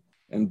lead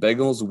and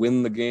Bengals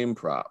win the game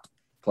prop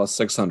plus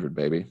 600,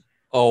 baby.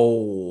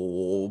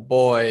 Oh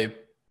boy.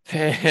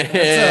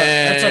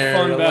 That's a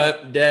fun bet.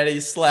 Let Daddy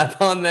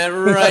slap on that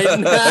right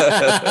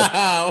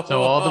now.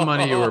 So all the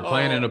money you were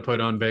planning to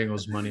put on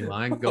Bengals money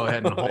line, go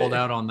ahead and hold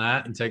out on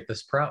that and take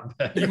this prop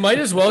bet. You might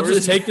as well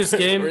just take this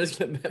game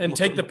and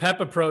take the Pep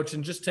approach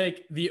and just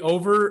take the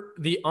over,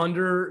 the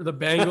under, the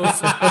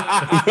Bengals,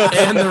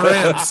 and the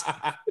Rams.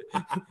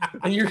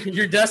 And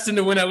you're destined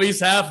to win at least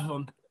half of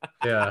them.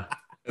 Yeah.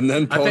 And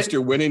then post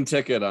your winning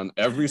ticket on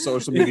every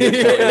social media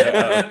account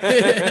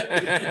you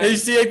have. And you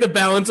see like the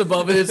balance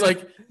above it, it's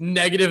like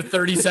negative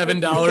 $37.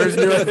 And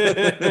you're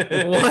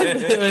like,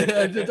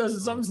 what?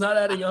 Something's not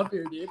adding up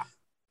here, dude.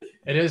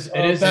 It is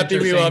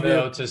interesting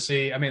though to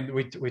see. I mean,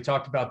 we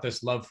talked about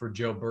this love for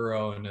Joe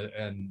Burrow,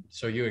 and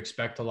so you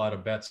expect a lot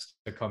of bets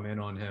to come in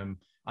on him.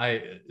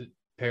 I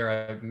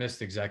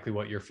missed exactly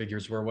what your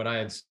figures were. What I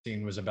had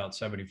seen was about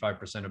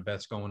 75% of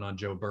bets going on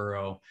Joe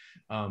Burrow,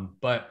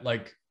 but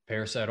like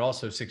Pear said,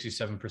 also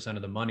 67%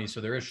 of the money. So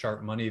there is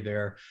sharp money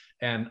there.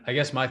 And I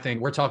guess my thing,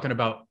 we're talking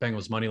about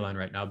Bengals money line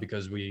right now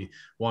because we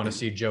want to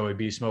see Joey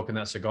B smoking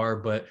that cigar,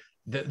 but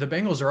the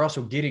Bengals are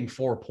also getting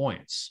 4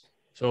 points.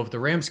 So if the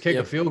Rams kick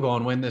a field goal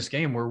and win this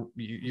game,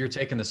 you're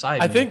taking the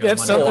side. I think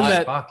that's something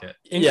that pocket.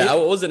 I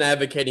wasn't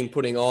advocating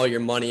putting all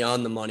your money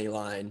on the money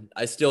line.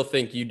 I still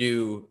think you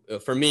do.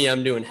 For me,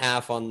 I'm doing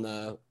half on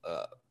the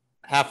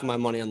half of my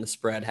money on the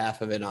spread,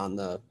 half of it on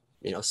the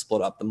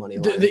split up the money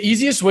line. The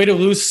easiest way to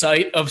lose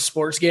sight of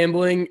sports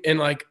gambling and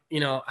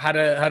how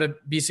to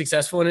be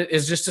successful in it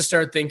is just to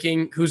start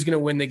thinking who's going to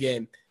win the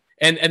game.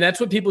 And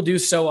that's what people do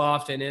so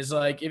often is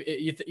like,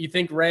 if you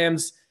think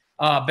Rams,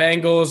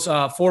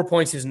 Bengals, 4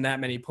 points isn't that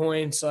many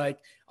points. Like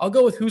I'll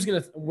go with who's going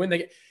to win the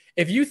game.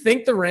 If you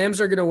think the Rams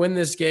are going to win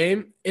this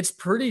game, it's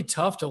pretty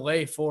tough to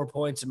lay 4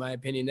 points, in my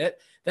opinion.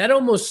 That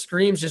almost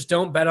screams just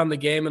don't bet on the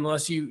game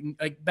unless you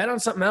bet on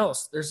something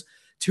else. There's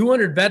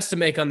 200 bets to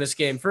make on this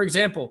game. For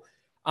example,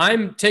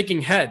 I'm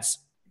taking heads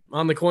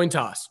on the coin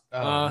toss.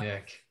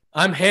 Nick.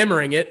 I'm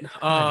hammering it.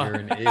 You're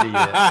an idiot.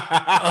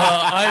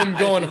 I'm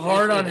going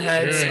hard on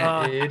heads. You're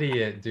an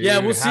idiot, dude. Yeah,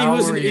 we'll see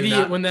who's an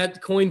idiot when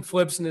that coin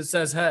flips and it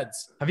says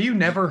heads. Have you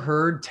never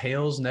heard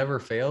tails never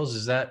fails?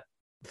 Is that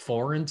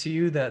foreign to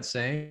you, that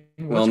saying?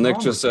 Well, Nick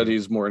just said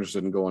he's more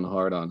interested in going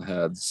hard on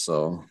heads,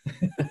 so.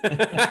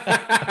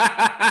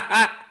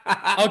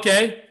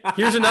 Okay,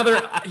 here's another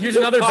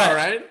bet. All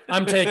right.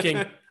 I'm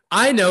taking.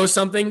 I know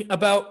something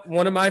about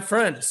one of my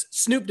friends,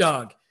 Snoop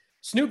Dogg.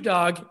 Snoop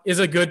Dogg is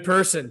a good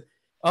person.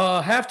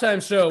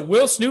 Halftime show.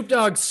 Will Snoop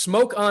Dogg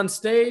smoke on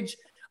stage?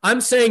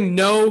 I'm saying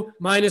no,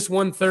 minus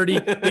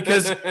 130,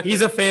 because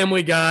he's a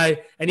family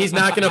guy and he's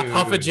not going to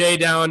puff a J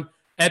down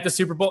at the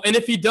Super Bowl. And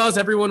if he does,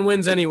 everyone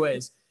wins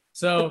anyways.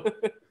 So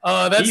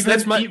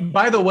that's my.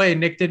 By the way,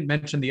 Nick didn't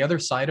mention the other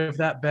side of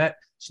that bet.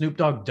 Snoop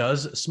Dogg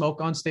does smoke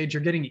on stage.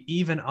 You're getting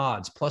even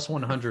odds, plus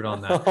 100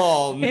 on that.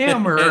 Oh, man.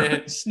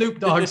 Hammer Snoop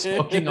Dogg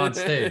smoking on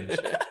stage.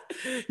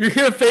 You're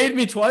going to fade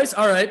me twice?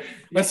 All right.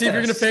 Let's see if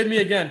you're going to fade me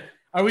again.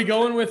 Are we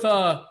going with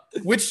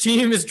which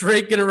team is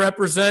Drake going to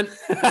represent?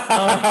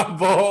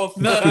 Both.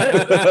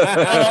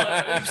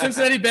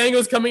 Cincinnati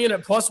Bengals coming in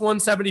at plus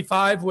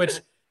 175,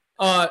 which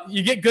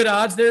You get good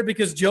odds there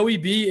because Joey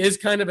B is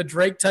kind of a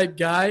Drake type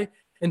guy,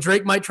 and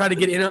Drake might try to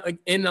get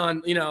in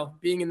on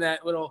being in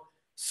that little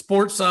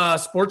sports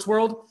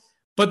world.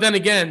 But then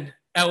again,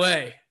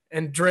 LA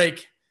and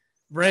Drake,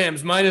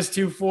 Rams minus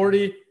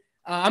 240.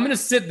 I'm gonna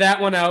sit that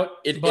one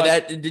out.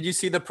 Did you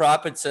see the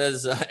prop? It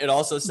says it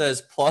also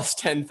says plus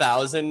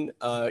 10,000.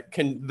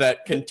 That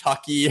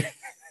Kentucky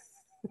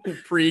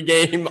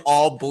pregame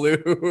all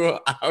blue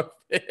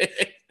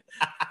outfit.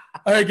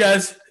 All right,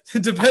 guys.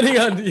 Depending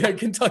on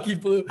Kentucky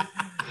blue,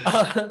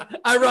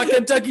 I rock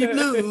Kentucky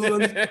blue.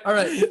 All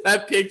right,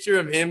 that picture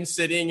of him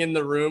sitting in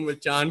the room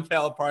with John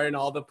Calipari and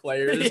all the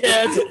players,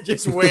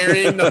 just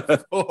wearing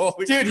the full.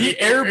 Dude, he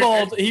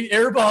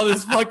airballed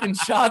his fucking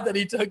shot that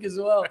he took as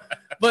well.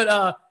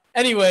 But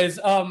anyways,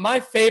 my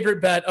favorite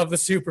bet of the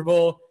Super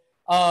Bowl.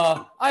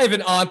 I have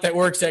an aunt that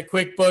works at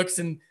QuickBooks,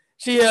 and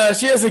she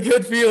has a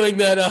good feeling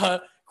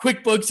that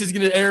QuickBooks is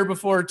going to air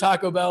before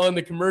Taco Bell in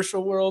the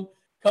commercial world.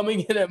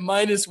 Coming in at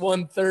minus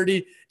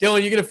 130.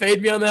 Dylan, you going to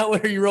fade me on that one,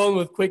 or are you rolling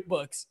with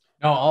QuickBooks?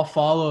 No, I'll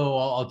follow.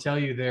 I'll tell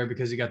you there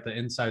because you got the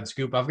inside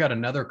scoop. I've got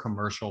another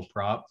commercial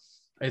prop.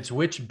 It's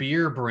which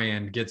beer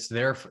brand gets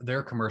their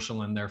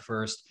commercial in there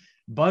first.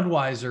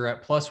 Budweiser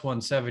at plus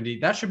 170.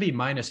 That should be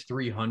minus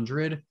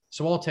 300.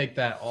 So I'll take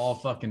that all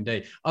fucking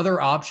day. Other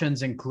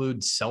options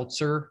include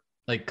seltzer,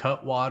 like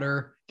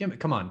Cutwater.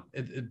 Come on,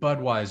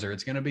 Budweiser.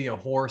 It's going to be a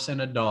horse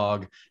and a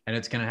dog, and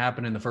it's going to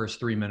happen in the first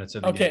 3 minutes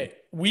of the game. Okay,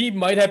 we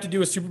might have to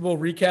do a Super Bowl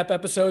recap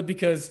episode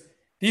because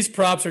these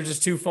props are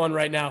just too fun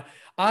right now.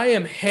 I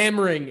am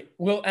hammering.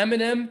 Will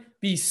Eminem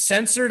be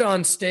censored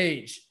on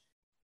stage?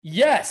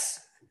 Yes.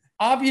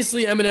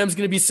 Obviously, Eminem's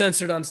going to be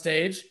censored on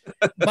stage.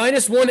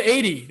 Minus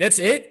 180. That's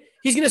it.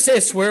 He's going to say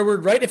a swear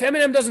word, right? If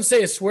Eminem doesn't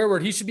say a swear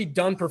word, he should be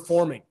done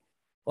performing.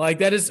 Like,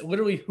 that is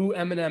literally who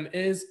Eminem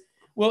is.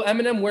 Will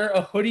Eminem wear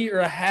a hoodie or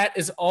a hat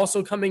is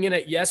also coming in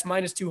at yes,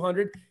 minus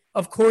 200.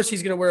 Of course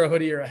he's going to wear a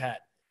hoodie or a hat.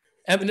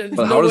 Eminem,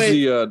 but how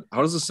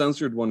does the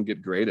censored one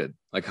get graded?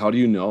 Like, how do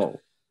you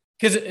know?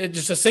 Because it's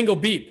just a single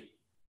beep.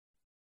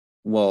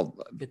 Well,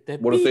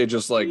 what if they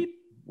just what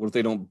if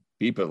they don't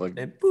beep it? Like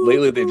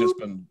lately they've just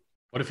been.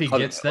 What if he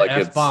gets the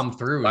F-bomb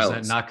through?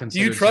 Violence. Is that not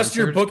considered? Do you trust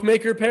censored? your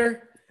bookmaker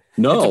pair?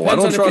 No, I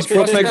don't trust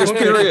bookmakers,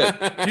 period.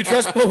 Do you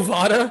trust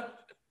Bovada?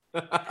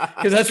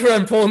 Because that's where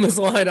I'm pulling this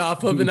line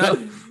off of. And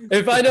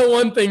if I know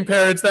one thing,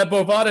 parents, that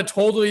Bovada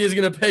totally is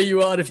going to pay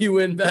you out if you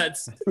win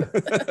bets.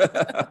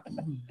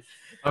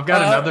 I've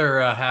got another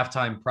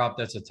halftime prop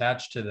that's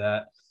attached to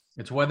that.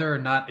 It's whether or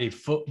not a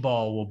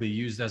football will be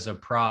used as a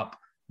prop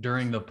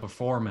during the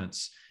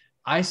performance.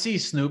 I see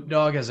Snoop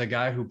Dogg as a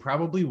guy who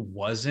probably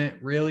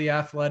wasn't really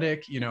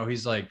athletic.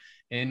 He's like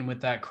in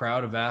with that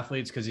crowd of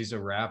athletes because he's a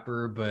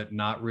rapper, but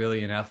not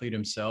really an athlete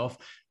himself.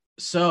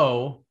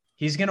 So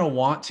he's going to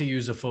want to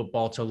use a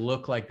football to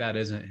look like that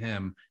isn't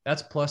him.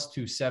 That's plus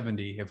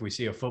 270 if we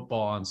see a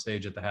football on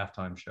stage at the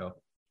halftime show.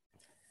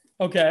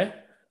 Okay.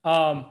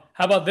 How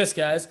about this,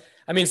 guys?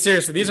 I mean,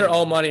 seriously, these are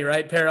all money,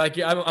 right? Per, like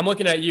I'm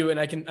looking at you, and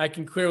I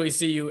can clearly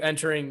see you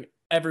entering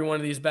every one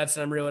of these bets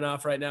that I'm reeling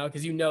off right now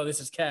because this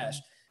is cash.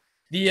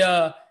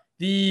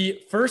 The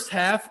first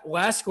half,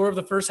 last score of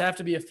the first half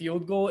to be a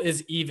field goal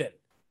is even.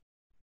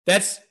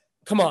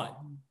 Come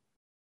on.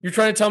 You're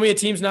trying to tell me a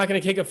team's not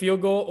going to kick a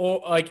field goal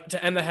or like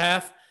to end the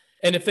half,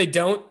 and if they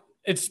don't,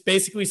 it's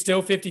basically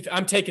still 50.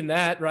 I'm taking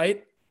that,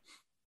 right?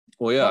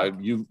 Well, yeah,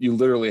 you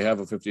literally have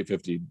a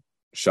 50-50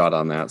 shot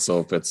on that.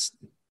 So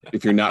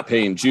if you're not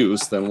paying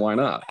juice, then why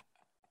not?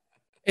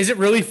 Is it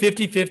really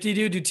 50-50,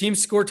 dude? Do teams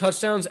score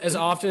touchdowns as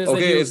often as they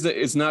do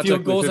it's not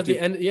field goals 50. at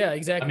the end? Yeah,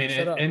 exactly.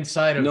 I mean,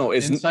 inside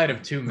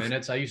of 2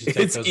 minutes, I used to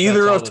take it's those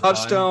either bets a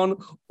touchdown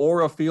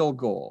or a field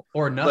goal.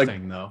 Or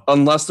nothing, though.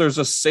 Unless there's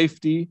a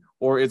safety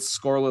or it's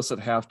scoreless at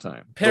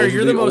halftime. Perry,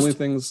 you're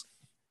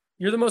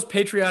the most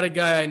patriotic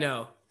guy I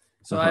know.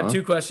 So I have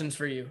two questions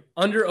for you.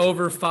 Under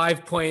over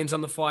 5 planes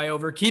on the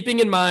flyover, keeping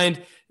in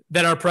mind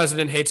that our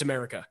president hates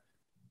America.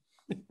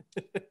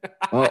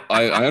 Well,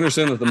 I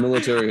understand that the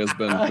military has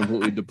been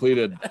completely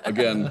depleted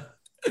again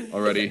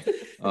already.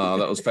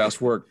 That was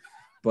fast work.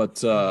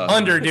 But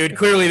under, dude.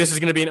 Clearly this is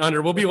going to be an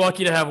under. We'll be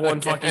lucky to have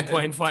one fucking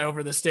plane fly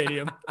over the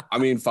stadium. I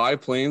mean,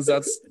 5 planes,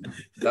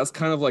 that's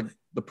kind of like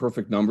the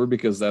perfect number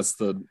because that's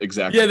the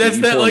exact that's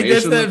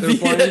that V.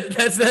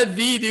 That's that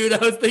V, dude. I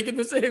was thinking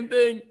the same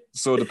thing.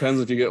 So it depends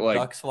if you get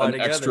like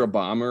an extra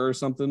bomber or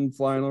something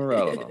flying over. I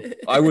don't know.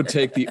 I would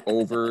take the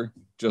over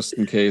just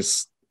in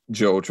case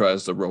Joe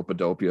tries to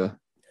rope-a-dope you.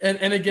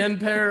 And again,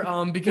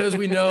 Per, because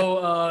we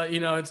know,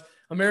 it's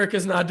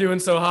America's not doing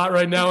so hot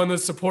right now in the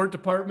support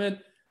department.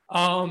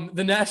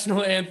 The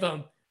national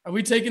anthem. Are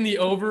we taking the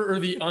over or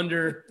the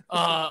under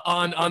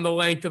on the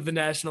length of the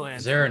national anthem?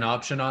 Is there an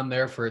option on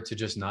there for it to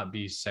just not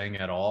be sang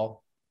at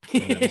all?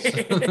 We're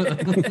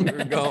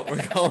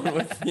going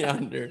with the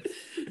under.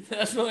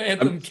 National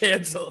anthem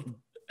canceled.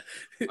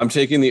 I'm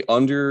taking the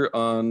under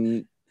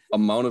on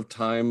amount of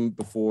time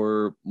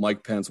before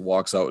Mike Pence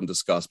walks out in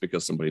disgust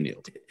because somebody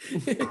kneeled.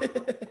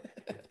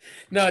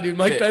 No, dude,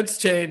 Mike Pence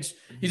changed.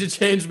 He's a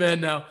changed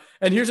man now.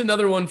 And here's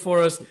another one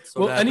for us. That's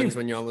what happens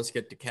when you almost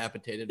get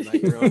decapitated by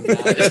your own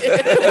guy.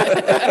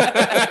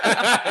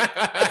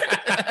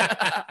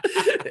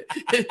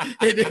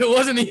 It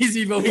wasn't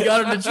easy, but we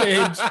got him to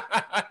change.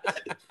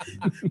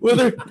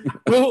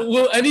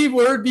 Will any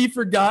word be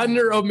forgotten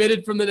or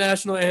omitted from the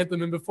national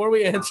anthem? And before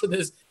we answer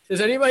this, does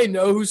anybody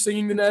know who's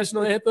singing the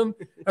national anthem?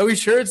 Are we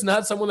sure it's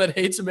not someone that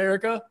hates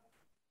America?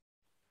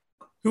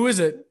 Who is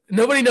it?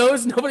 Nobody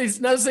knows?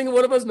 Nobody's not a single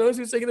one of us knows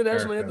who's singing the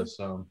national anthem?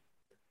 So.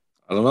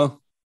 I don't know.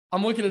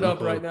 I'm looking it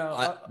up right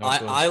now.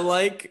 I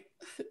like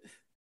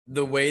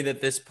the way that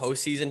this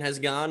postseason has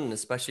gone, and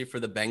especially for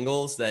the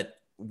Bengals, that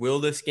will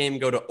this game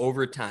go to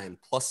overtime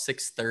plus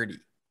 630?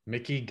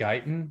 Mickey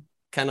Guyton?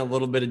 Kind of a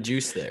little bit of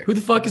juice there. Who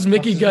the fuck is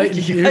Mickey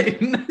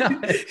Guyton?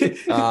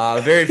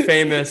 Very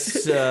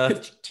famous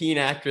teen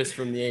actress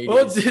from the 80s.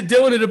 Well,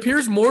 Dylan, it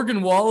appears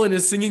Morgan Wallen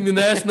is singing the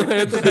national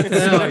anthem.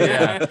 Oh,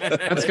 yeah.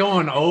 That's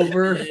going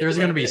over. There's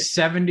going to be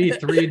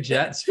 73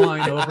 jets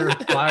flying over,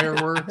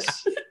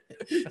 fireworks.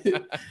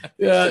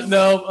 Yeah,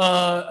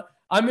 no,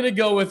 I'm going to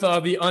go with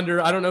the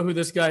under. I don't know who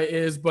this guy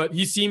is, but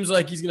he seems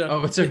like he's going to.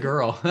 Oh, it's a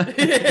girl.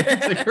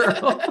 It's a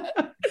girl.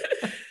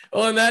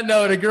 Well, on that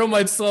note, a girl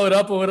might slow it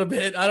up a little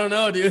bit. I don't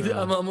know, dude.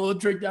 I'm a little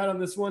tricked out on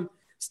this one.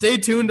 Stay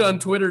tuned on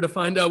Twitter to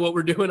find out what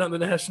we're doing on the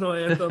national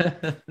anthem.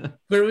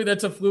 Clearly,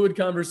 that's a fluid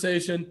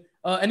conversation.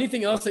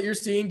 Anything else that you're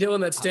seeing, Dylan,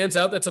 that stands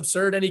out that's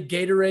absurd? Any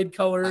Gatorade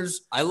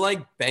colors? I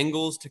like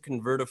Bengals to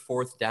convert a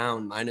fourth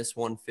down, minus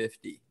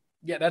 150.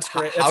 Yeah, that's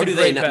great. How do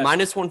they not?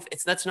 Minus one.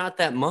 That's not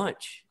that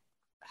much.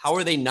 How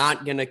are they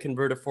not going to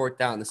convert a fourth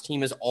down? This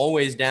team is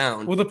always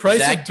down. Will the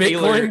price of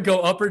Bitcoin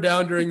go up or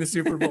down during the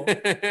Super Bowl?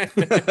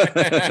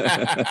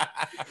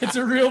 It's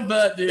a real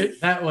bet, dude.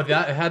 That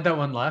had that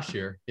one last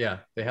year. Yeah,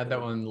 they had that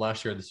one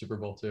last year at the Super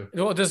Bowl too.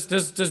 Well, does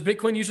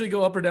Bitcoin usually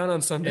go up or down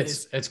on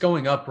Sundays? It's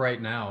going up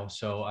right now,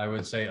 so I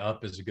would say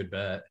up is a good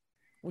bet.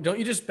 Well, don't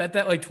you just bet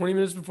that like 20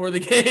 minutes before the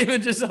game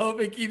and just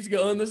hope it keeps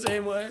going the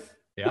same way?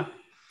 Yeah.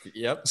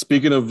 Yep.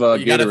 Speaking of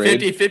you got a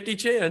Gatorade, 50-50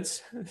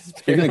 chance.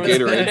 Speaking of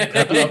Gatorade,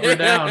 up or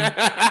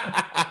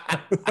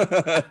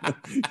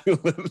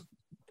down.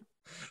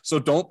 So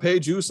don't pay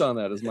juice on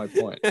that is my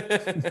point.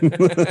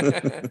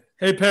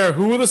 Hey, Pear,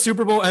 who will the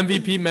Super Bowl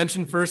MVP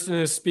mention first in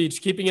his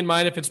speech? Keeping in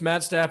mind, if it's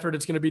Matt Stafford,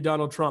 it's going to be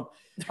Donald Trump.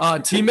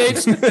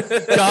 Teammates,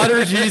 God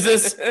or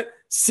Jesus,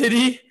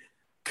 city,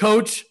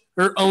 coach,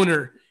 or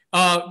owner.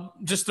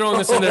 Just throwing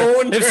this in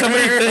there. If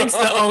somebody thinks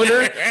the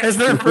owner is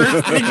their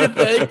first thing to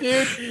thank,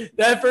 dude,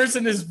 that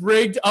person is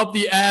rigged up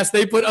the ass.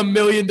 They put $1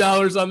 million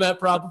on that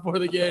prop before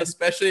the game.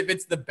 Especially if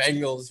it's the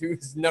Bengals,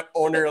 whose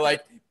owner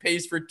like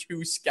pays for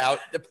 2 scout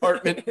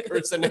department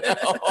personnel.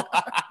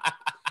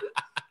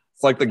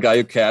 It's like the guy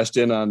who cashed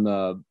in on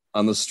the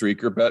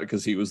streaker bet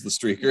because he was the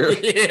streaker.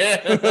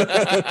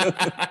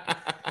 Yeah.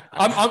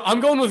 I'm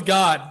going with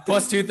God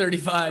plus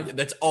 235.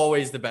 That's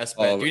always the best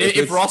bet. Dude,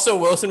 if if Russell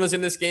Wilson was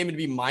in this game, it'd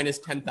be minus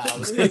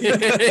 10,000.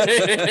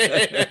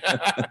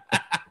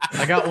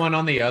 I got one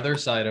on the other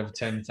side of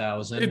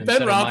 10,000. If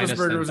Ben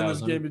Roethlisberger was in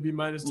this game, it'd be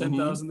minus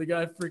 10,000. The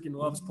guy freaking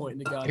loves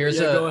pointing to God.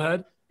 Go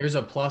ahead. Here's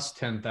a plus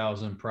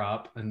 10,000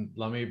 prop, and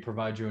let me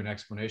provide you an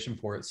explanation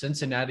for it.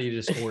 Cincinnati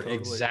to score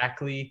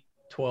exactly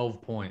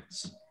 12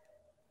 points.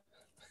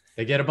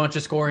 They get a bunch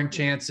of scoring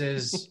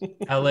chances.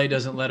 LA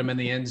doesn't let them in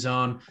the end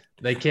zone.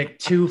 They kick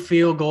 2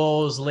 field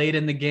goals late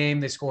in the game.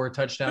 They score a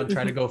touchdown,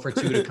 try to go for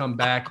 2 to come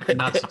back.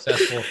 Not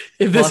successful.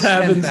 If this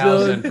happens,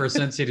 10,000 for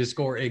Cincy to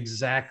score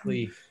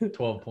exactly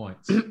 12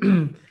 points.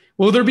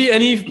 Will there be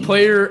any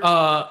player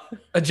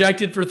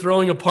ejected for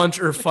throwing a punch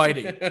or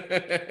fighting?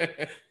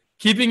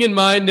 Keeping in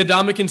mind,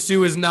 Ndamukong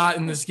Suh is not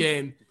in this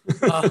game.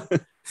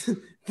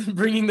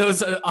 Bringing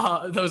those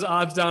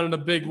odds down in a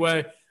big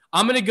way.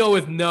 I'm going to go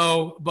with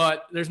no,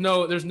 but there's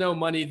no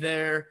money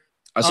there.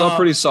 I saw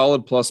pretty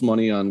solid plus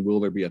money on will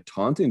there be a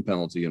taunting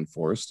penalty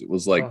enforced? It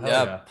was like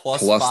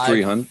plus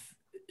 300.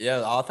 Yeah,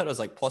 I thought it was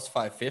like plus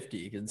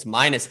 550. It's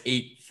minus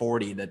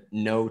 840 that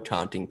no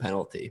taunting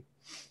penalty.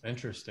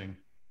 Interesting.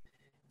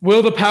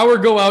 Will the power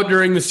go out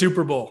during the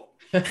Super Bowl?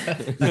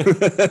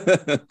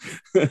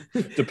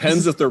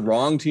 Depends if the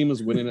wrong team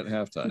is winning at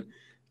halftime.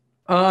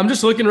 I'm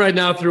just looking right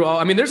now through all.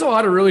 I mean, there's a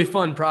lot of really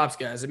fun props,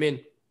 guys. I mean,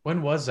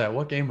 when was that?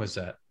 What game was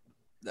that?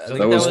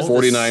 That was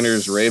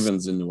 49ers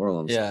Ravens in New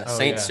Orleans. Yeah,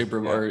 Saints Super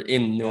Bowl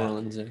in New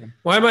Orleans. Yeah.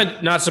 Why am I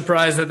not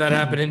surprised that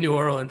happened in New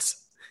Orleans?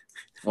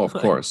 Oh, of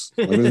course.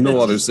 There's no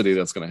other city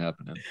that's going to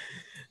happen in.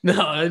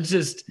 No, it's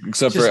just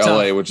except for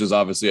LA, which is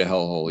obviously a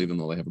hellhole, even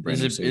though they have a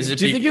brand new stadium.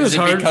 Do you think it was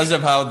hard because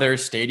of how their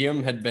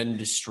stadium had been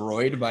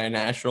destroyed by a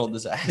natural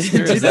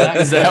disaster? Is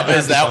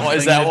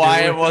that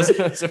why it wasn't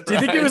a surprise? Do you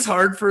think it was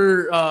hard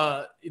for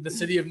the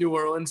city of New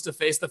Orleans to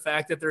face the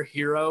fact that their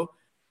hero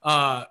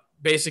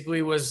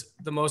basically was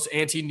the most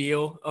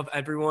anti-Neil of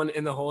everyone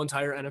in the whole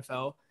entire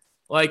NFL?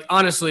 Like,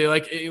 honestly,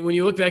 like when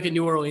you look back at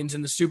New Orleans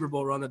and the Super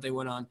Bowl run that they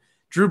went on,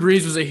 Drew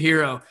Brees was a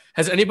hero.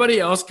 Has anybody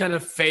else kind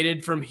of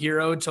faded from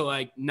hero to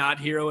like not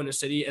hero in a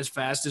city as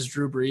fast as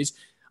Drew Brees?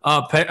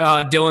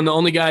 Dylan, the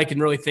only guy I can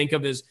really think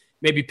of is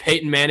maybe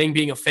Peyton Manning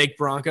being a fake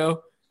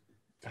Bronco.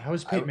 How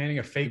is Peyton Manning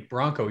a fake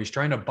Bronco? He's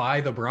trying to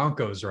buy the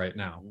Broncos right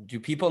now. Do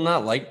people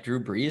not like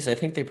Drew Brees? I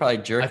think they probably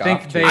jerk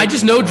off. I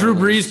just know Drew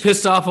Brees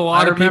pissed off a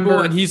lot of people,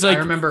 and he's like, I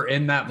remember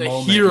in that the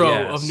moment,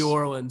 hero of New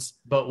Orleans.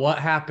 But what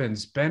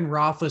happens? Ben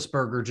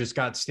Roethlisberger just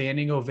got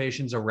standing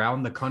ovations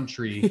around the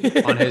country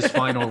on his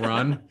final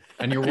run,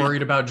 and you're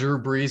worried about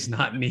Drew Brees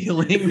not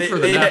kneeling for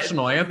the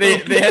national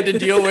anthem. They had to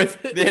deal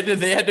with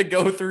they had to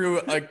go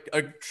through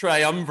a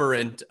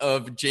triumvirate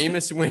of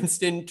Jameis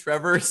Winston,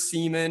 Trevor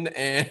Seaman,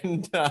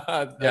 and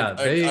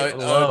they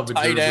love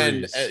tight Drew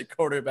end Brees. at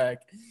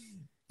quarterback.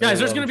 Guys,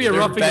 there's going to be a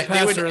roughing the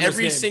passer in this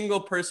every game. single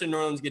person in New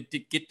Orleans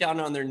get down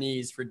on their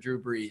knees for Drew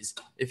Brees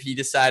if he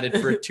decided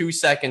for 2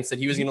 seconds that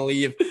he was going to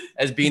leave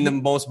as being the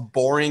most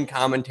boring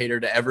commentator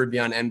to ever be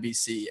on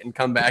NBC and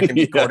come back and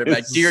be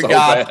quarterback. Dear so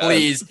God, bad.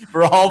 please,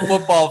 for all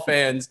football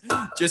fans,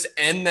 just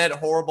end that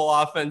horrible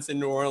offense in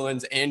New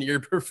Orleans and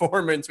your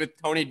performance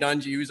with Tony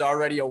Dungy, who's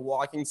already a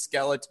walking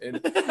skeleton,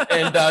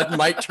 and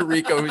Mike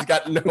Tirico, who's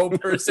got no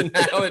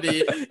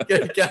personality.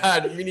 Good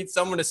God, we need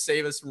someone to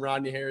save us from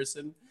Rodney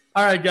Harrison.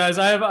 All right, guys.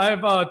 I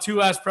have 2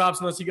 last props,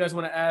 unless you guys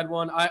want to add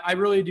one. I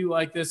really do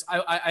like this.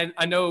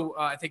 I know.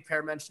 I think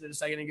Per mentioned it a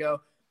second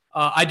ago.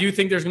 I do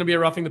think there's going to be a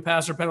roughing the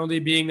passer penalty,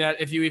 being that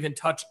if you even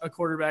touch a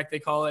quarterback, they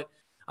call it.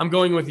 I'm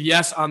going with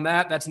yes on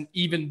that. That's an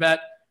even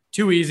bet.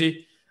 Too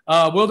easy.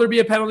 Will there be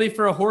a penalty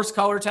for a horse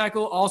collar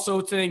tackle?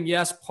 Also saying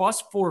yes,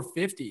 plus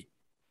 450.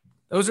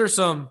 Those are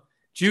some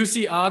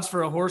juicy odds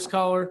for a horse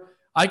collar.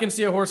 I can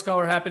see a horse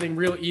collar happening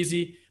real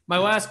easy. My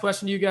last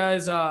question to you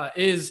guys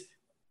is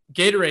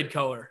Gatorade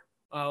color.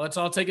 Let's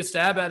all take a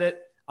stab at it.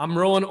 I'm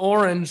rolling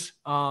orange.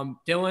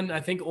 Dylan,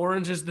 I think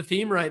orange is the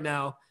theme right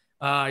now.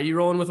 Are you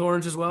rolling with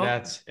orange as well?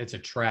 It's a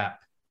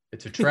trap.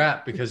 It's a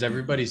trap because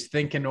everybody's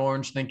thinking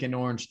orange. It's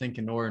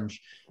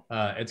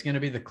going to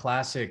be the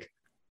classic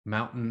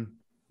mountain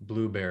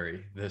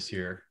blueberry this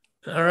year.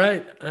 All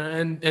right.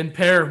 And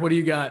Per, what do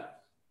you got?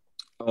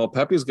 Oh,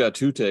 Pepe's got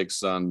 2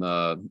 takes on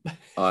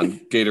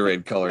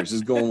Gatorade colors.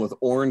 He's going with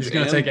orange. He's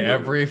going to take blue.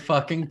 every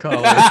fucking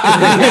color.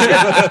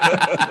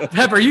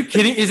 Pep, are you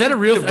kidding? Is that a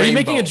real? Are you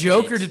making a Rainbow.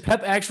 joke, or did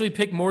Pep actually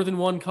pick more than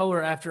one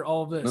color after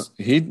all of this?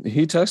 He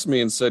texted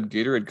me and said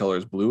Gatorade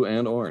colors blue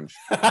and orange.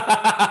 Pep,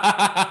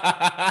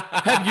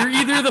 you're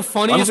either the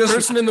funniest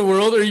person in the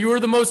world, or you are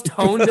the most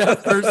tone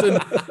deaf person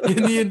in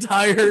the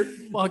entire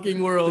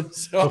fucking world.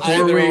 So Before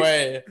either we-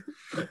 way.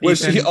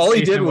 Which Ethan, all he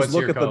did Ethan, was what's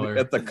look your at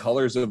color? the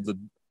colors of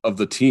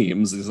the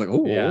teams. He's like,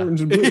 oh, Yeah. orange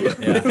and blue.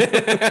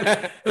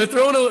 Yeah. They're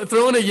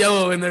throwing a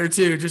yellow in there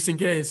too, just in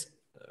case.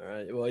 All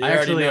right. Well, you I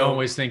already actually know.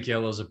 always think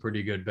yellow's a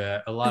pretty good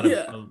bet. A lot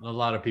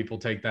of people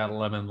take that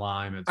lemon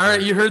lime. It's All right,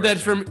 very you heard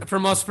that refreshing.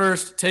 from us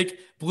first. Take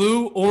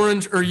blue,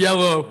 orange, or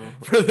yellow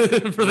for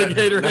the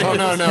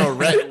Gatorade.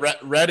 No.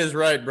 Red is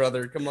right,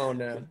 brother. Come on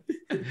now.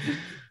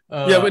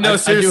 Yeah, but no, I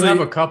seriously. do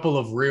have a couple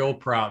of real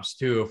props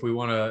too. If we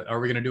want to, are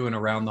we going to do an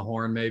around the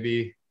horn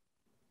maybe?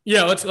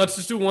 Yeah, let's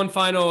just do one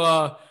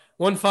final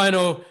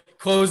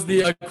close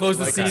the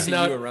season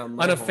out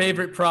on a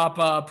favorite prop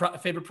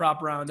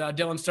round.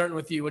 Dylan, starting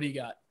with you. What do you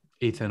got?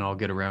 Ethan, I'll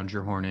get around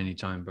your horn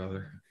anytime,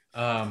 brother.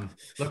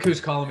 Look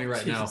who's calling me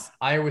right now.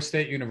 Iowa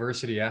State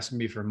University asking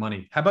me for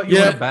money. How about you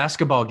win a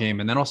basketball game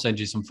and then I'll send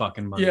you some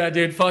fucking money. Yeah,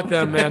 dude, fuck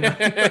them, man.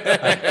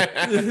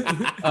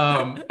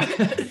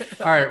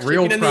 All right,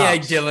 real Chicken and props. the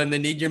egg, Dylan. They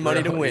need your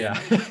money to win.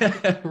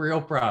 Yeah. Real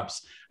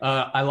props.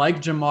 I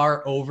like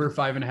Jamar over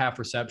 5.5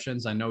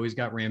 receptions. I know he's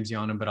got Ramsey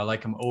on him, but I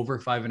like him over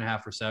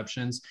 5.5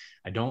 receptions.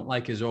 I don't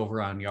like his over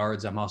on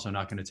yards. I'm also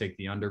not going to take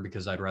the under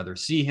because I'd rather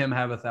see him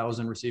have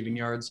 1,000 receiving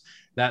yards.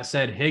 That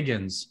said,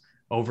 Higgins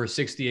over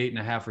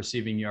 68.5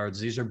 receiving yards.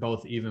 These are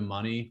both even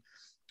money.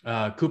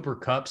 Cooper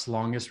Kupp's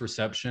longest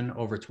reception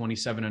over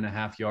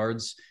 27.5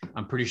 yards.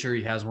 I'm pretty sure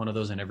he has one of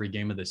those in every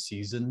game of the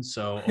season.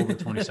 So over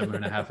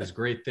 27.5 is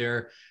great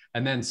there.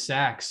 And then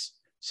sacks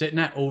sitting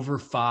at over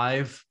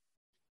 5.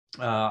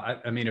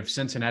 I mean, if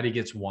Cincinnati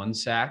gets 1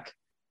 sack,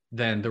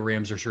 then the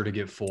Rams are sure to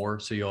get 4.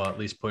 So you'll at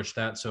least push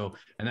that. So,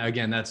 and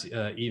again, that's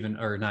even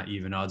or not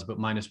even odds, but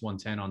minus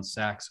 110 on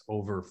sacks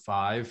over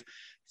 5.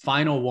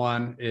 Final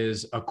one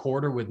is a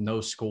quarter with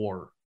no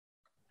score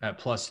at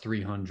plus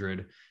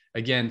 300.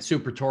 Again,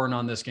 super torn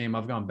on this game.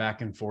 I've gone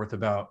back and forth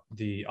about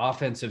the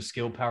offensive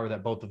skill power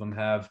that both of them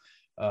have.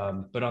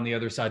 But on the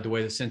other side, the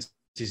way that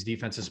Cincy's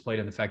defense has played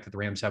and the fact that the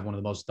Rams have one of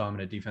the most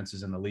dominant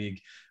defenses in the league,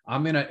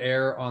 I'm going to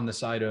err on the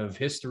side of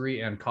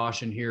history and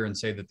caution here and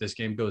say that this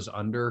game goes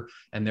under.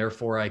 And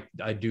therefore,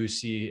 I do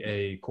see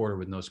a quarter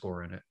with no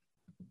score in it.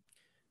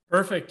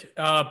 Perfect.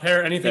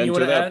 Per, anything And you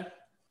want to add?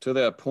 To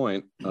that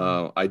point,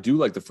 I do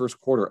like the first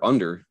quarter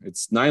under.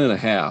 It's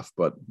 9.5,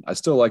 but I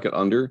still like it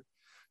under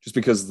just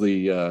because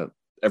the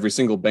every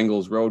single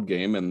Bengals road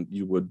game, and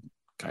you would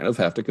kind of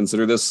have to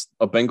consider this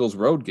a Bengals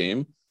road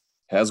game,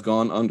 has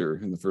gone under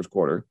in the first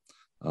quarter.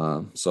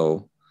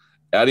 So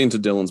adding to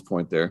Dylan's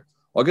point there,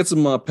 I'll get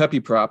some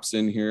Pepe props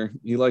in here.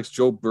 He likes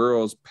Joe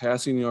Burrow's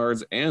passing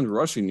yards and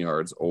rushing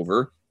yards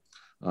over.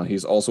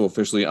 He's also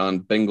officially on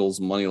Bengals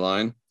money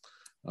line.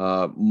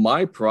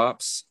 My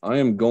props, I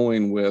am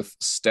going with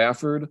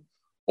Stafford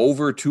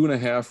over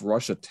 2.5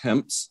 rush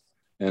attempts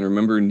And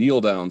remember,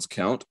 kneel downs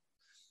count.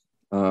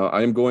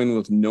 I am going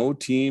with no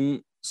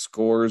team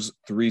scores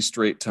 3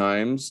 straight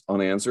times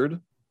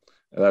unanswered.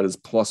 That is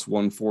plus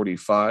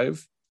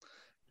 145.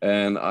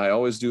 And I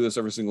always do this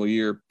every single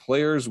year.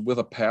 Players with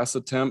a pass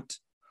attempt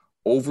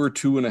over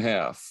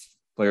 2.5.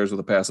 Players with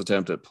a pass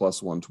attempt at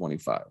plus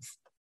 125.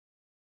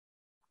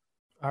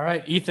 All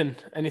right, Ethan,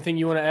 anything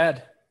you want to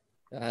add?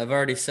 I've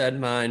already said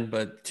mine,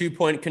 but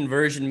 2-point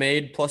conversion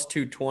made plus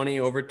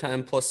 220,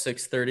 overtime plus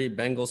 630,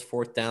 Bengals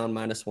 4th down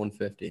minus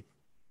 150.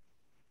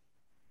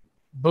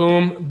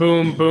 Boom,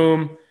 boom,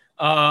 boom.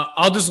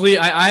 I'll just leave.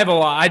 I have a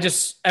lot.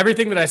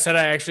 Everything that I said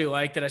I actually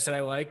liked that I said I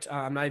liked.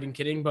 I'm not even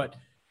kidding, but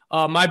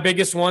my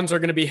biggest ones are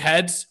going to be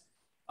heads,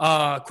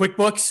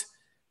 QuickBooks,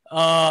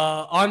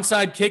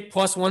 onside kick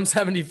plus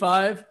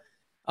 175.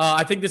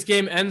 I think this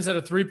game ends at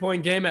a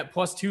 3-point game at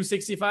plus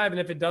 265. And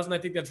if it doesn't, I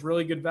think that's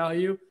really good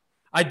value.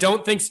 I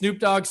don't think Snoop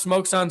Dogg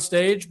smokes on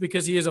stage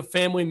because he is a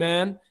family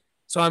man.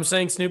 So I'm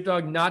saying Snoop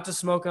Dogg not to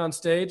smoke on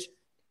stage.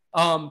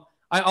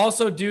 I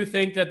also do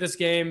think that this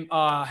game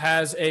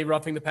has a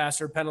roughing the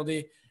passer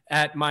penalty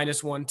at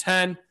minus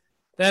 110.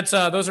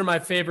 Those are my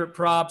favorite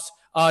props.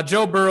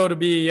 Joe Burrow to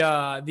be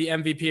the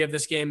MVP of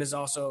this game is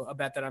also a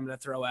bet that I'm going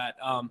to throw at.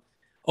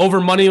 Over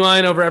money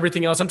line, over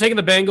everything else. I'm taking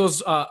the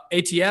Bengals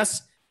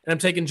ATS, and I'm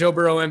taking Joe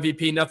Burrow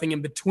MVP, nothing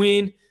in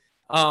between,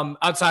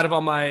 outside of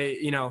all my,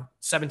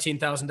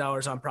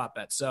 $17,000 on prop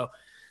bets. So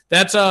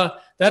that's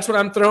what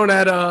I'm throwing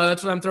at.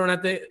 That's what I'm throwing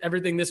at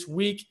everything this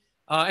week.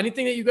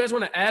 Anything that you guys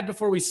want to add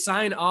before we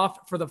sign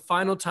off for the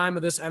final time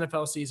of this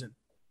NFL season?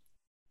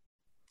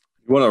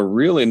 You want a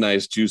really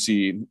nice,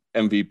 juicy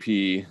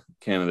MVP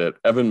candidate,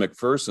 Evan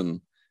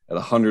McPherson at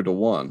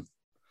 100-1.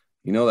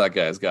 You know that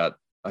guy's got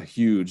a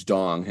huge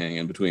dong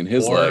hanging between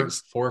his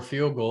legs. 4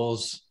 field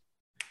goals.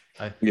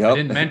 I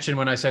didn't mention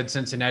when I said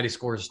Cincinnati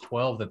scores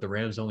 12 that the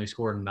Rams only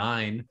scored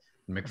 9.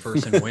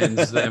 McPherson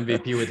wins the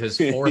MVP with his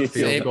 4th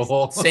field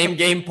goal. Same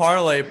game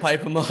parlay,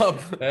 pipe him up.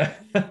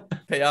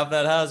 Pay off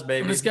that house,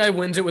 baby. When this guy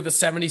wins it with a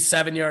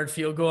 77-yard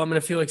field goal, I'm going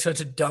to feel like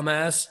such a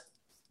dumbass.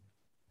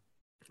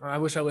 I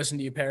wish I listened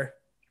to you, Pear.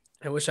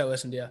 I wish I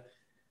listened to you.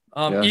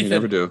 Ethan, you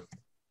never do.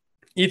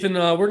 Ethan,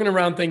 we're going to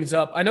round things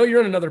up. I know you're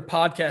on another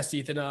podcast,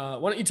 Ethan. Why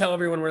don't you tell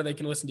everyone where they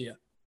can listen to you?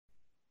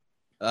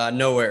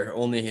 Nowhere,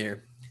 only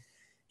here.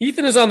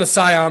 Ethan is on the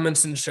Cy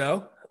Amundsen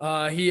show.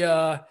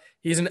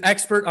 He's an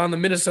expert on the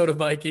Minnesota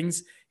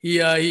Vikings.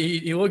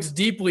 He looks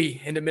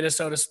deeply into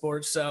Minnesota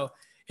sports. So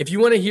if you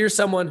want to hear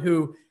someone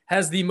who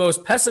has the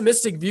most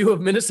pessimistic view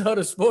of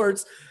Minnesota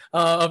sports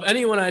of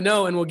anyone I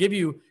know and will give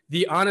you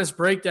the honest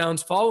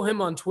breakdowns, follow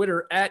him on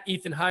Twitter at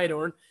Ethan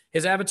Heidorn.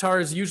 His avatar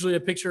is usually a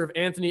picture of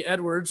Anthony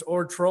Edwards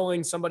or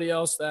trolling somebody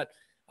else that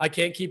I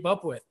can't keep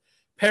up with.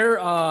 Pear,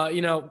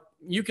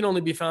 you can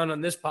only be found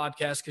on this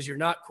podcast because you're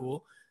not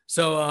cool.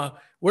 So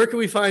where can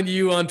we find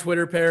you on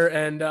Twitter, Pear?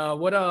 And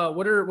what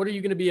are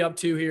you going to be up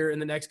to here in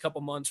the next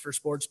couple months for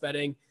sports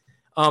betting?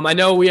 I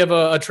know we have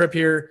a trip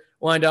here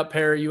lined up,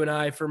 Pear, you and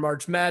I, for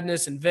March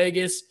Madness in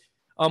Vegas.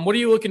 What are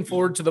you looking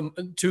forward to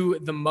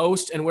the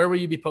most, and where will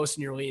you be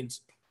posting your leans?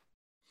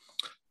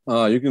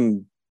 You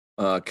can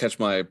catch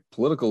my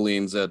political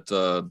leans at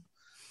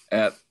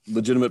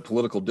Legitimate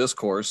Political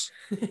Discourse,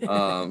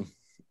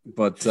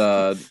 but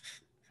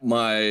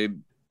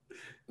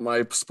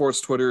my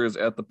sports Twitter is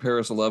at the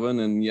Paris 11,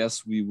 and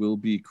yes, we will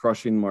be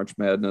crushing March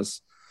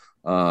Madness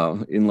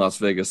in Las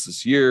Vegas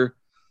this year.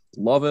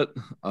 Love it.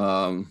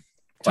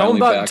 Tell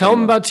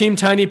them about Team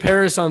Tiny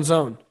Paris on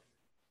Zone.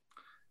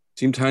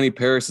 Team Tiny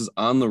Paris is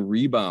on the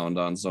rebound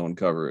on Zone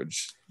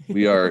coverage.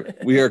 We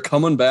are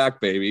coming back,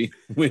 baby.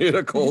 We hit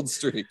a cold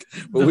streak,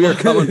 but we are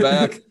coming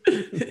back.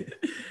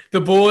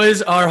 The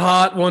boys are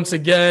hot once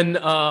again,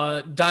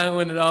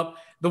 dialing it up.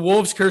 The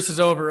Wolves curse is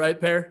over, right,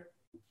 Pear?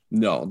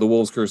 No, the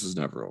Wolves curse is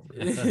never over.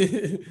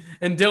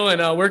 And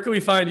Dylan, where can we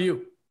find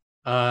you?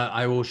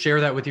 I will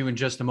share that with you in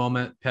just a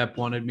moment. Pep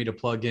wanted me to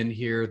plug in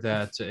here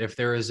that if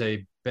there is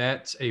a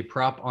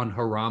prop on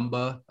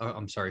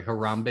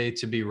Harambe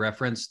to be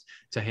referenced,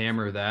 to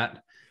hammer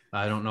that.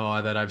 I don't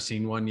know that I've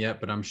seen one yet,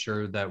 but I'm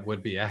sure that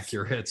would be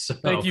accurate. So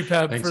thank you,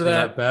 Pep, thanks for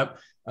that, Pep.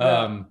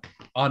 Yeah.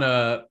 On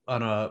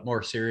a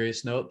more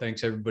serious note,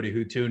 thanks everybody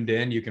who tuned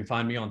in. You can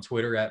find me on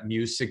Twitter at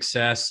Muse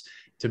Success.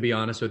 To be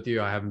honest with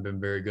you, I haven't been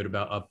very good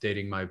about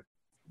updating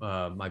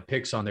my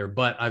picks on there,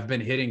 but I've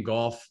been hitting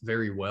golf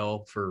very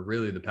well for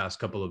really the past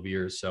couple of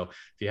years. So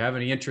if you have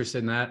any interest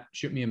in that,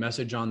 shoot me a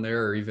message on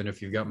there, or even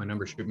if you've got my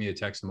number, shoot me a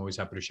text. I'm always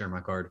happy to share my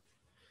card.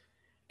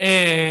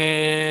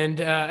 And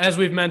as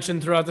we've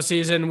mentioned throughout the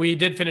season, we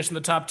did finish in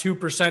the top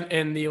 2%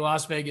 in the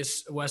Las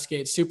Vegas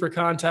Westgate Super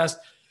Contest.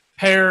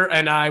 Pear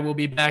and I will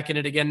be back in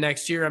it again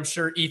next year. I'm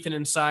sure Ethan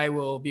and Cy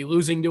will be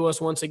losing to us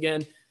once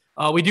again.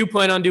 We do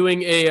plan on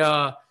doing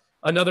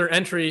another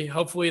entry,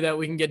 hopefully, that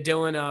we can get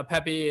Dylan,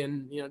 Pepe,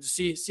 and to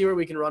see where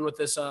we can run with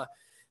this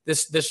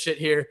this shit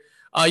here.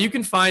 You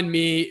can find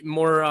me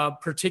more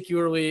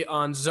particularly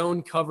on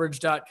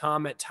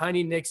zonecoverage.com at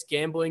Tiny Nick's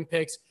Gambling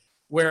Picks,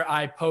 where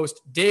I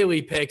post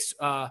daily picks,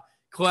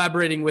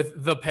 collaborating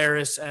with the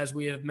Paris, as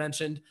we have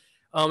mentioned.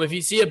 If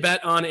you see a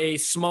bet on a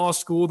small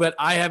school that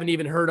I haven't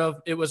even heard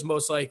of, it was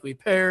most likely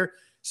Pear.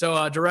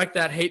 So direct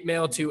that hate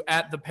mail to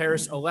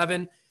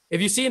 @theparis11.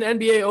 If you see an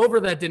NBA over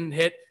that didn't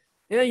hit,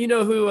 yeah, you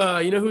know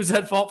who's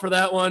at fault for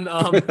that one.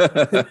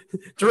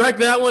 Direct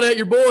that one at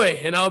your boy,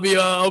 and I'll be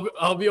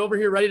over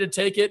here ready to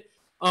take it.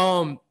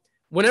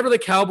 Whenever the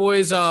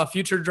Cowboys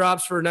future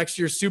drops for next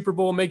year's Super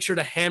Bowl, make sure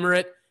to hammer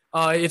it.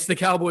 It's the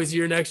Cowboys'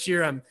 year next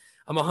year. I'm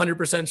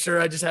 100%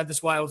 sure. I just have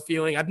this wild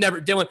feeling.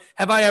 Dylan,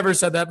 have I ever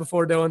said that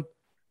before, Dylan?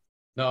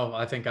 No,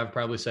 I think I've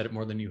probably said it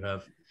more than you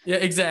have. Yeah,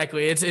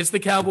 exactly. It's the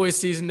Cowboys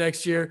season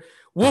next year.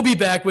 We'll be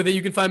back with it.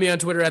 You can find me on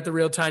Twitter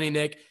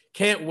 @TheRealTinyNick.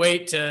 Can't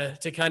wait to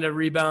kind of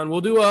rebound. We'll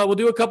do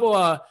a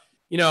couple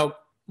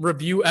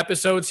review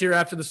episodes here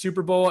after the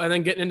Super Bowl, and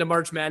then getting into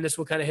March Madness,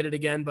 we'll kind of hit it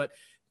again. But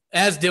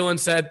as Dylan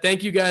said,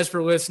 thank you guys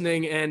for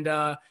listening,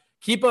 and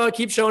keep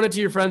showing it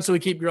to your friends so we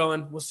keep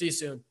growing. We'll see you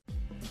soon.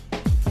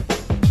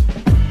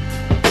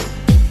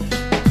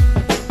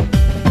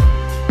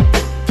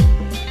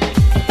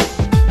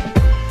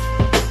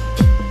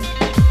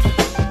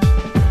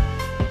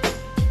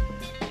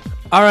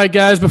 All right,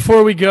 guys,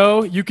 before we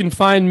go, you can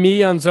find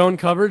me on Zone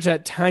Coverage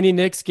at Tiny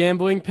Nick's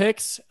Gambling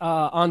Picks,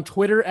 on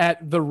Twitter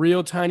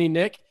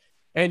 @TheRealTinyNick,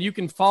 and you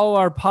can follow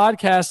our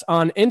podcast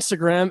on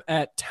Instagram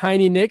at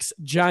Tiny Nick's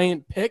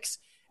Giant Picks.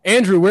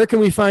 Andrew, where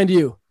can we find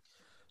you?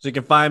 So you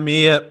can find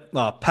me at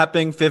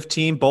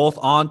Pepping15, both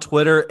on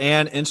Twitter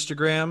and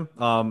Instagram.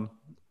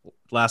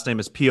 Last name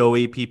is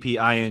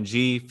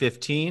POEPPING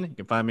 15. You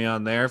can find me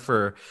on there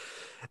for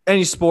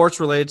any sports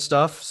related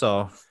stuff.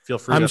 So feel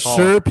free to follow.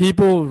 I'm sure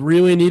people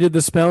really needed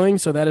the spelling,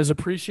 so that is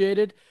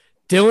appreciated.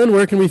 Dylan,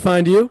 where can we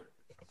find you?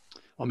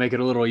 I'll make it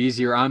a little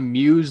easier. I'm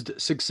Mused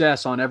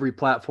Success on every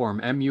platform.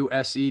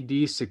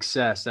 MUSED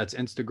Success. That's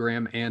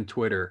Instagram and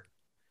Twitter.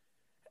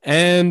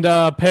 And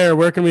Pear,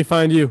 where can we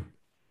find you?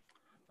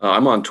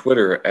 I'm on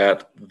Twitter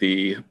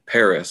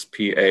 @TheParis,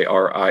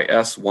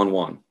 PARIS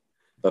 11,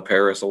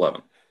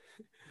 TheParis11.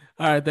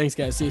 All right, thanks,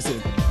 guys. See you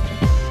soon.